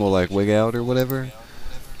screen will, like, wig out or whatever.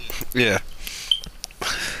 Yeah.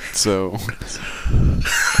 So,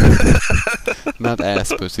 not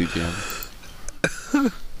ass pussy, Jim.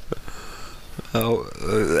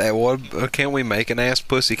 Can't we make an ass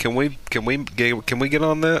pussy? Can we get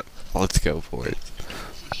on that? Let's go for it.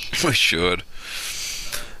 We should.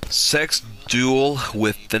 Sex duel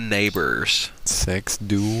with the neighbors. Sex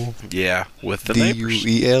duel? Yeah, with the neighbors.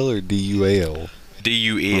 D-U-E-L or D-U-A-L?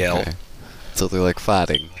 D-U-E-L. Okay. So they're like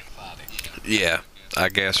fighting. Yeah, I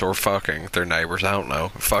guess, or fucking their neighbors. I don't know.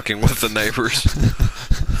 Fucking with the neighbors.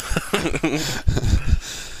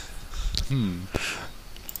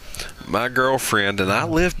 My girlfriend and I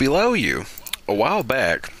live below you. A while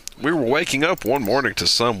back, we were waking up one morning to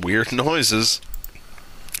some weird noises.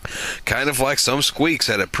 Kind of like some squeaks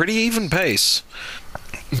at a pretty even pace.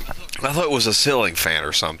 I thought it was a ceiling fan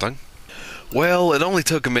or something. Well, it only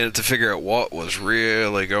took a minute to figure out what was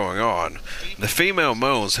really going on. The female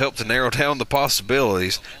moans helped to narrow down the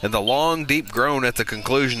possibilities, and the long, deep groan at the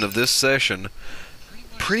conclusion of this session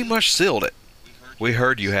pretty much sealed it. We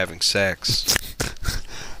heard you having sex. ...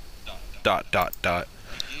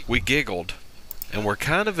 We giggled, and were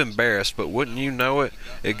kind of embarrassed, but wouldn't you know it,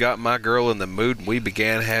 it got my girl in the mood and we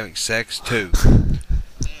began having sex too.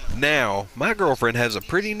 Now, my girlfriend has a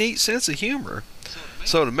pretty neat sense of humor.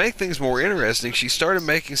 So to make things more interesting, she started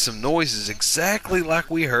making some noises exactly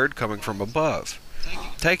like we heard coming from above.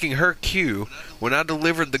 Taking her cue, when I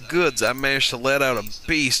delivered the goods, I managed to let out a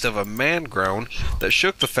beast of a man groan that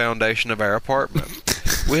shook the foundation of our apartment.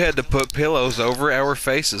 We had to put pillows over our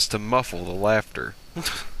faces to muffle the laughter.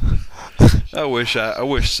 I wish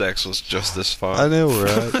sex was just this fun. I know,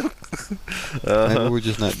 right? Maybe we're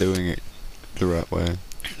just not doing it the right way.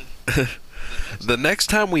 The next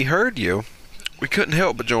time we heard you, we couldn't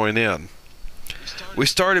help but join in. We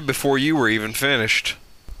started before you were even finished.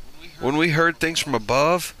 When we heard things from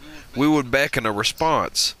above, we would beckon a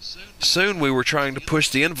response. Soon we were trying to push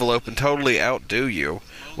the envelope and totally outdo you,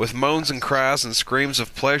 with moans and cries and screams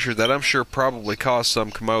of pleasure that I'm sure probably caused some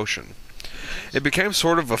commotion. It became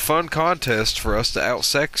sort of a fun contest for us to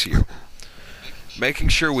outsex you, making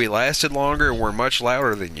sure we lasted longer and were much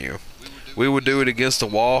louder than you. We would do it against a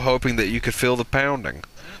wall, hoping that you could feel the pounding.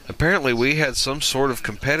 Apparently we had some sort of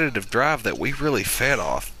competitive drive that we really fed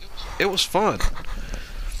off. It was fun.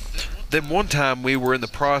 Then one time we were in the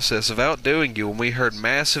process of outdoing you when we heard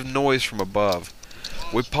massive noise from above.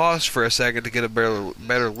 We paused for a second to get a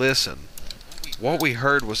better listen. What we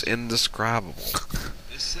heard was indescribable.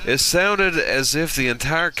 It sounded as if the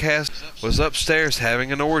entire cast was upstairs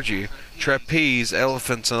having an orgy, trapeze,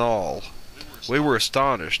 elephants and all. We were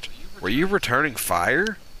astonished. Were you returning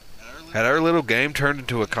fire? Had our little game turned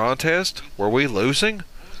into a contest? Were we losing?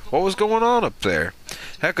 What was going on up there?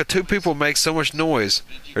 How could two people make so much noise?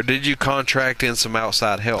 Or did you contract in some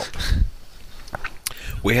outside help?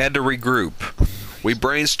 We had to regroup. We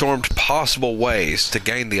brainstormed possible ways to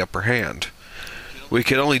gain the upper hand. We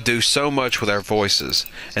could only do so much with our voices,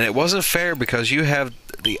 and it wasn't fair because you have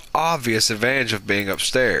the obvious advantage of being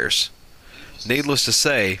upstairs. Needless to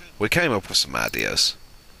say, we came up with some ideas.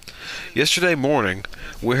 Yesterday morning,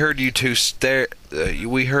 we heard you two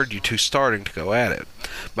starting to go at it.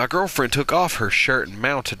 My girlfriend took off her shirt and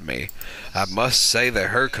mounted me. I must say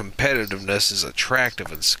that her competitiveness is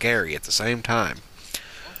attractive and scary at the same time.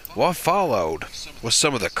 What followed was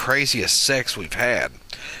some of the craziest sex we've had.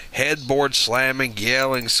 Headboard slamming,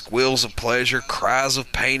 yelling, squeals of pleasure, cries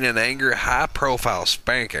of pain and anger, high-profile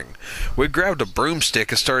spanking. We grabbed a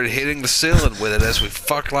broomstick and started hitting the ceiling with it as we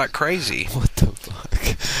fucked like crazy. What the fuck?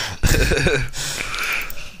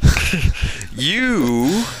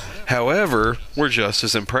 You, however, were just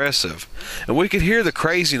as impressive, and we could hear the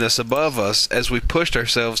craziness above us as we pushed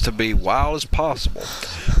ourselves to be wild as possible.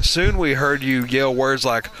 Soon we heard you yell words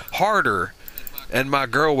like, harder, and my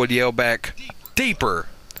girl would yell back, deeper,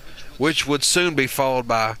 which would soon be followed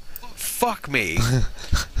by, fuck me,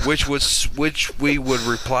 which we would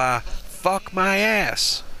reply, fuck my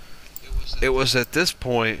ass. It was at this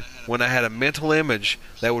point when I had a mental image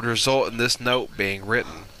that would result in this note being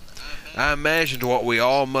written. I imagined what we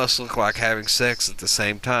all must look like having sex at the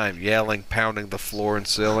same time, yelling, pounding the floor and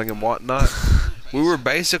ceiling and whatnot. We were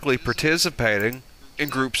basically participating in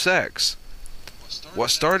group sex. What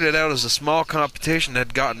started out as a small competition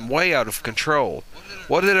had gotten way out of control.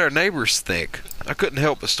 What did our neighbors think? I couldn't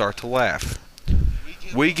help but start to laugh.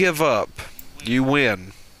 We give up. You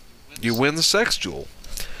win. You win the sex duel.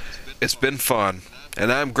 It's been fun,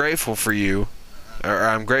 and I'm grateful to you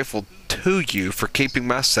for keeping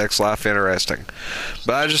my sex life interesting.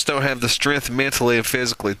 But I just don't have the strength mentally and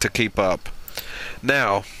physically to keep up.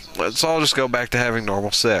 Now, let's all just go back to having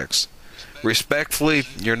normal sex. Respectfully,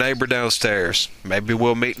 your neighbor downstairs. Maybe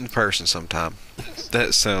we'll meet in person sometime.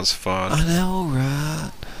 That sounds fun. I know,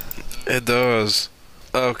 right? It does.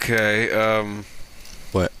 Okay,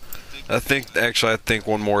 What? I think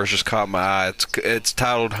one more has just caught my eye. It's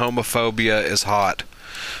titled Homophobia is Hot.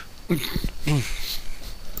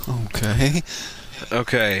 Okay.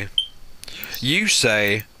 Okay. You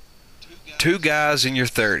say, two guys in your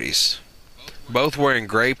 30s, both wearing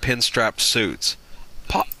gray pinstriped suits,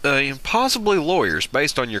 possibly lawyers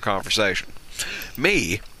based on your conversation.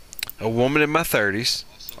 Me, a woman in my 30s,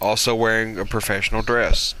 also wearing a professional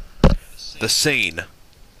dress. The scene,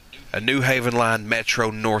 a New Haven Line Metro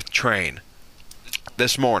North train.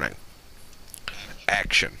 This morning.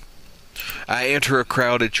 Action. I enter a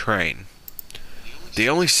crowded train. The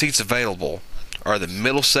only seats available are the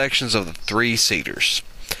middle sections of the three-seaters.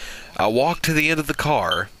 I walk to the end of the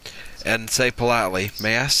car and say politely,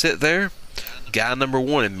 "May I sit there?" Guy number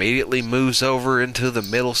one immediately moves over into the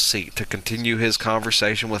middle seat to continue his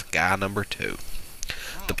conversation with guy number two.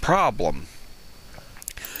 The problem,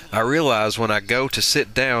 I realize when I go to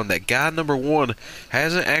sit down that guy number one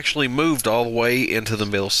hasn't actually moved all the way into the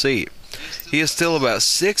middle seat. He is still about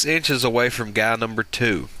 6 inches away from guy number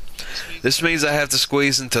two. This means I have to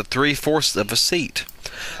squeeze into 3/4 of a seat.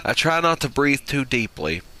 I try not to breathe too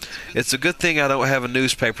deeply. It's a good thing I don't have a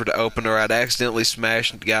newspaper to open, or I'd accidentally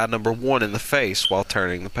smash guy number one in the face while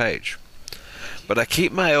turning the page. But I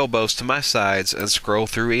keep my elbows to my sides and scroll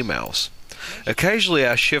through emails. Occasionally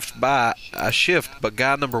I shift, but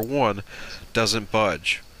guy number one doesn't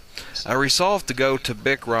budge. I resolve to go to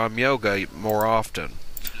Bikram yoga more often.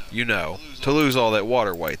 You know, to lose all that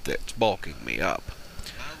water weight that's bulking me up.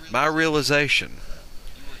 My realization.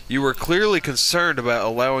 You were clearly concerned about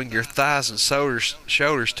allowing your thighs and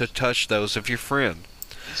shoulders to touch those of your friend.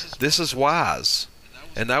 This is wise,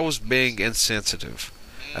 and I was being insensitive.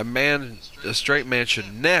 A straight man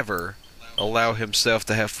should never allow himself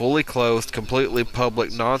to have fully clothed, completely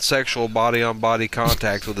public, non-sexual body-on-body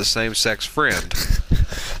contact with a same-sex friend.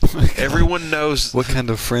 Oh, everyone knows... What kind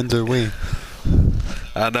of friends are we?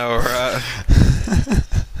 I know, right?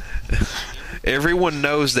 Everyone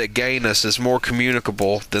knows that gayness is more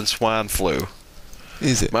communicable than swine flu.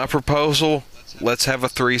 Is it? My proposal, let's have a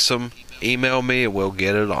threesome. Email me and we'll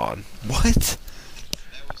get it on. What?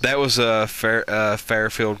 That was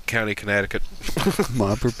Fairfield County, Connecticut.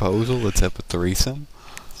 My proposal, let's have a threesome?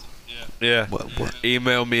 Yeah. What?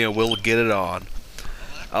 Email me and we'll get it on.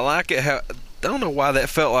 I like it how... I don't know why that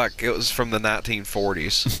felt like it was from the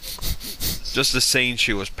 1940s. Just the scene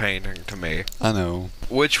she was painting to me. I know.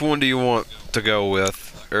 Which one do you want to go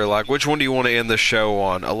with? Or, like, which one do you want to end the show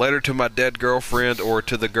on? A letter to my dead girlfriend or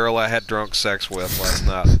to the girl I had drunk sex with last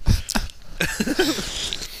night?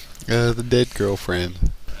 The dead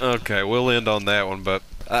girlfriend. Okay, we'll end on that one, but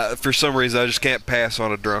for some reason I just can't pass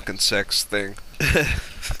on a drunken sex thing.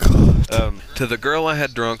 To the girl I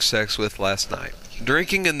had drunk sex with last night.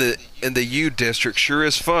 Drinking in the U district sure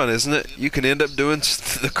is fun, isn't it? You can end up doing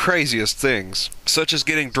the craziest things, such as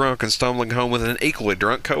getting drunk and stumbling home with an equally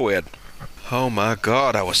drunk co-ed. Oh my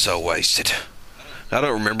God, I was so wasted. I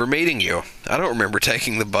don't remember meeting you. I don't remember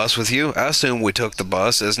taking the bus with you. I assume we took the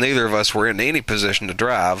bus, as neither of us were in any position to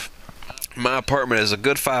drive. My apartment is a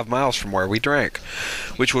good 5 miles from where we drank,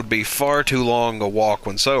 which would be far too long a walk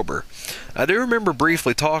when sober. I do remember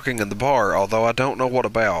briefly talking in the bar, although I don't know what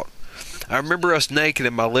about. I remember us naked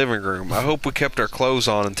in my living room. I hope we kept our clothes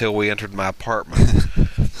on until we entered my apartment.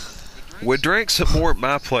 We drank some more at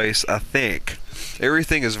my place, I think.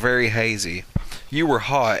 Everything is very hazy. You were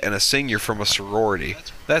hot and a senior from a sorority.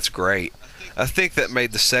 That's great. I think that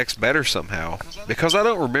made the sex better somehow, because I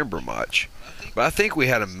don't remember much. But I think we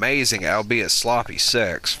had amazing, albeit sloppy,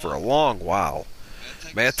 sex for a long while.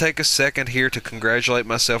 May I take a second here to congratulate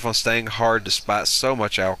myself on staying hard despite so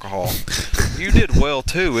much alcohol? You did well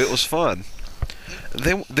too, it was fun.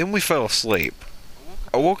 Then we fell asleep.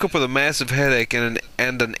 I woke up with a massive headache and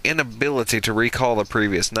an inability to recall the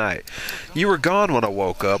previous night. You were gone when I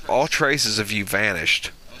woke up. All traces of you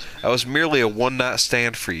vanished. I was merely a one-night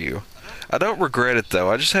stand for you. I don't regret it,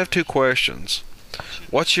 though. I just have 2 questions.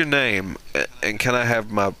 What's your name? And can I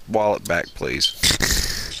have my wallet back, please?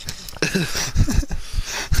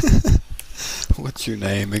 What's your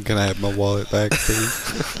name? And can I have my wallet back, please?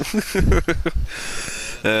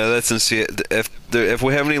 That's in Seattle. If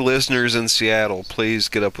we have any listeners in Seattle, please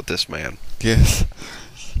get up with this man. Yes.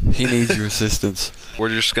 He needs your assistance. We're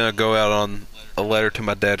just going to go out on a letter to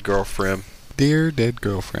my dead girlfriend. Dear dead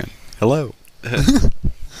girlfriend. Hello.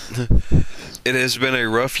 It has been a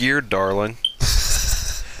rough year, darling.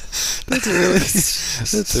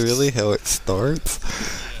 That's really how it starts?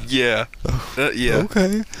 Yeah. Yeah.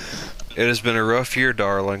 Okay. It has been a rough year,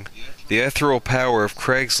 darling. The ethereal power of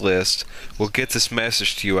Craigslist will get this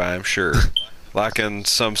message to you, I am sure. Like in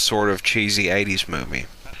some sort of cheesy 80s movie.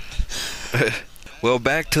 Well,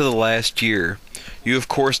 back to the last year. You, of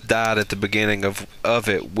course, died at the beginning of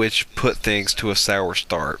it, which put things to a sour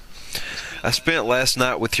start. I spent last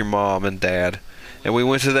night with your mom and dad, and we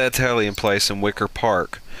went to that Italian place in Wicker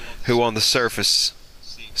Park, who on the surface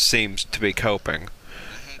seems to be coping.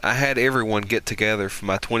 I had everyone get together for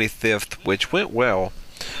my 25th, which went well.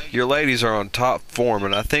 Your ladies are on top form,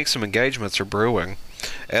 and I think some engagements are brewing.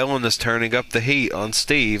 Ellen is turning up the heat on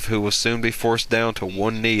Steve, who will soon be forced down to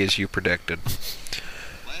one knee as you predicted.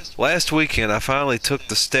 Last weekend, I finally took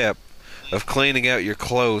the step of cleaning out your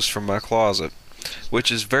clothes from my closet,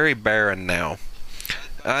 which is very barren now.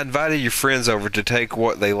 I invited your friends over to take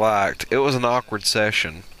what they liked. It was an awkward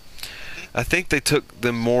session. I think they took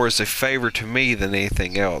them more as a favor to me than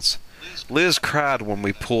anything else. Liz cried when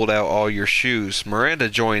we pulled out all your shoes. Miranda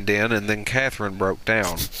joined in, and then Catherine broke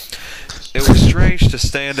down. It was strange to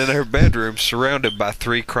stand in her bedroom surrounded by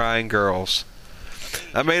 3 crying girls.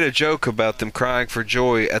 I made a joke about them crying for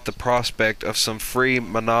joy at the prospect of some free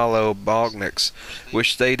Manalo Bogniks,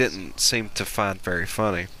 which they didn't seem to find very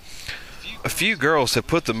funny. A few girls have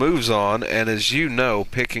put the moves on, and as you know,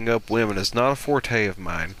 picking up women is not a forte of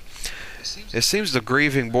mine. It seems the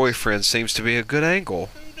grieving boyfriend seems to be a good angle.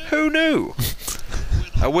 Who knew?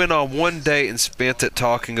 I went on one date and spent it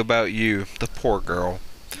talking about you, the poor girl.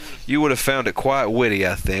 You would have found it quite witty,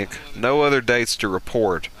 I think. No other dates to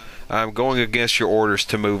report. I am going against your orders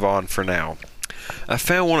to move on for now. I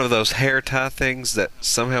found one of those hair tie things that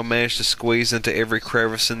somehow managed to squeeze into every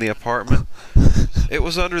crevice in the apartment. It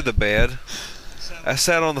was under the bed. I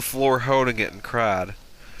sat on the floor holding it and cried.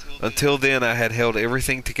 Until then I had held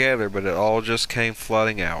everything together, but it all just came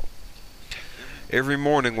flooding out. Every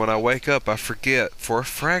morning when I wake up, I forget for a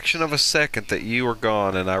fraction of a second that you are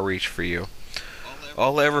gone, and I reach for you.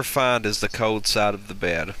 All I ever find is the cold side of the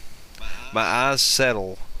bed. My eyes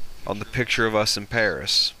settle on the picture of us in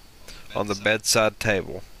Paris, on the bedside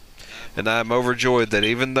table, and I am overjoyed that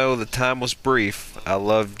even though the time was brief, I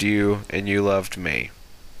loved you and you loved me.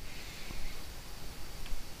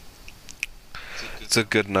 It's a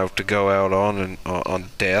good note to go out on, and on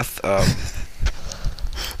death.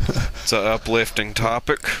 It's an uplifting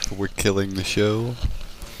topic. We're killing the show.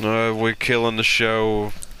 We're killing the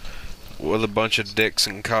show with a bunch of dicks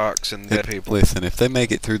and cocks and dead people. Listen, if they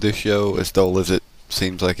make it through this show as dull as it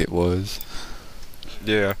seems like it was,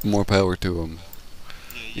 yeah, more power to them.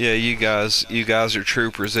 Yeah, you guys are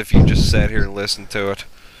troopers if you just sat here and listened to it.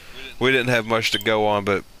 We didn't have much to go on,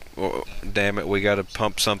 but well, damn it, we got to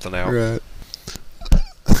pump something out. Right.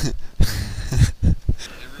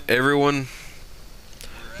 Everyone,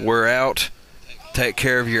 we're out. Take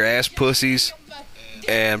care of your ass pussies,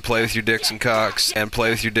 and play with your dicks and cocks, and play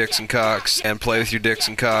with your dicks and cocks, and play with your dicks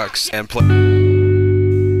and cocks, and play.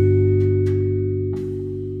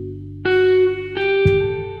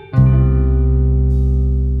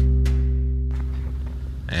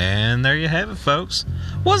 And there you have it, folks.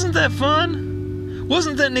 Wasn't that fun?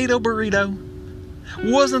 Wasn't that neato burrito?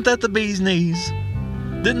 Wasn't that the bee's knees?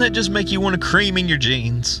 Didn't that just make you want to cream in your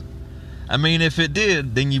jeans? I mean, if it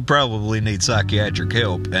did, then you probably need psychiatric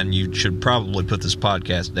help, and you should probably put this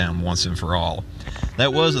podcast down once and for all.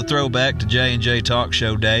 That was a throwback to JnJ Talk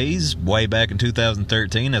Show days, way back in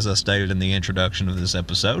 2013, as I stated in the introduction of this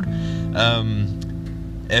episode.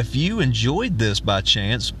 If you enjoyed this by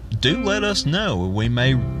chance, do let us know. We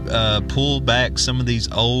may pull back some of these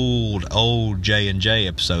old JnJ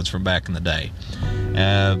episodes from back in the day.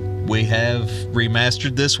 We have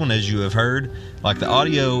remastered this one, as you have heard. Like, the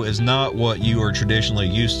audio is not what you are traditionally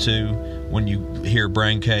used to when you hear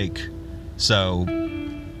Braincake, so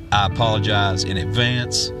I apologize in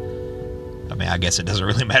advance. I mean, I guess it doesn't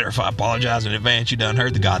really matter if I apologize in advance. You done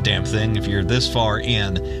heard the goddamn thing if you're this far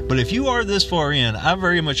in. But if you are this far in, I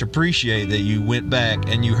very much appreciate that you went back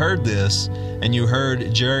and you heard this, and you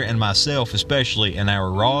heard Jer and myself, especially, in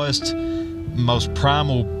our rawest, most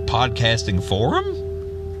primal podcasting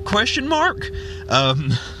forum? Question mark?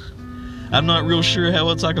 I'm not real sure how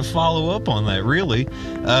else I can follow up on that, really.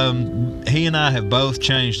 He and I have both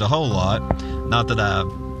changed a whole lot. Not that I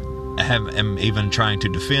am even trying to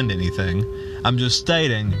defend anything. I'm just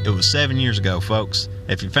stating it was 7 years ago, folks.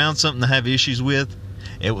 If you found something to have issues with,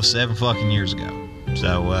 it was 7 fucking years ago.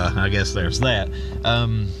 So, I guess there's that.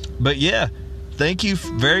 But yeah, thank you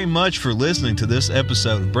very much for listening to this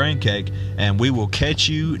episode of Braincake, and we will catch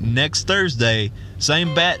you next Thursday.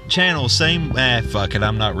 Same bat channel, same... fuck it,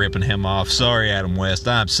 I'm not ripping him off. Sorry, Adam West.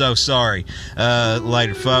 I'm so sorry.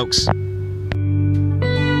 Later, folks.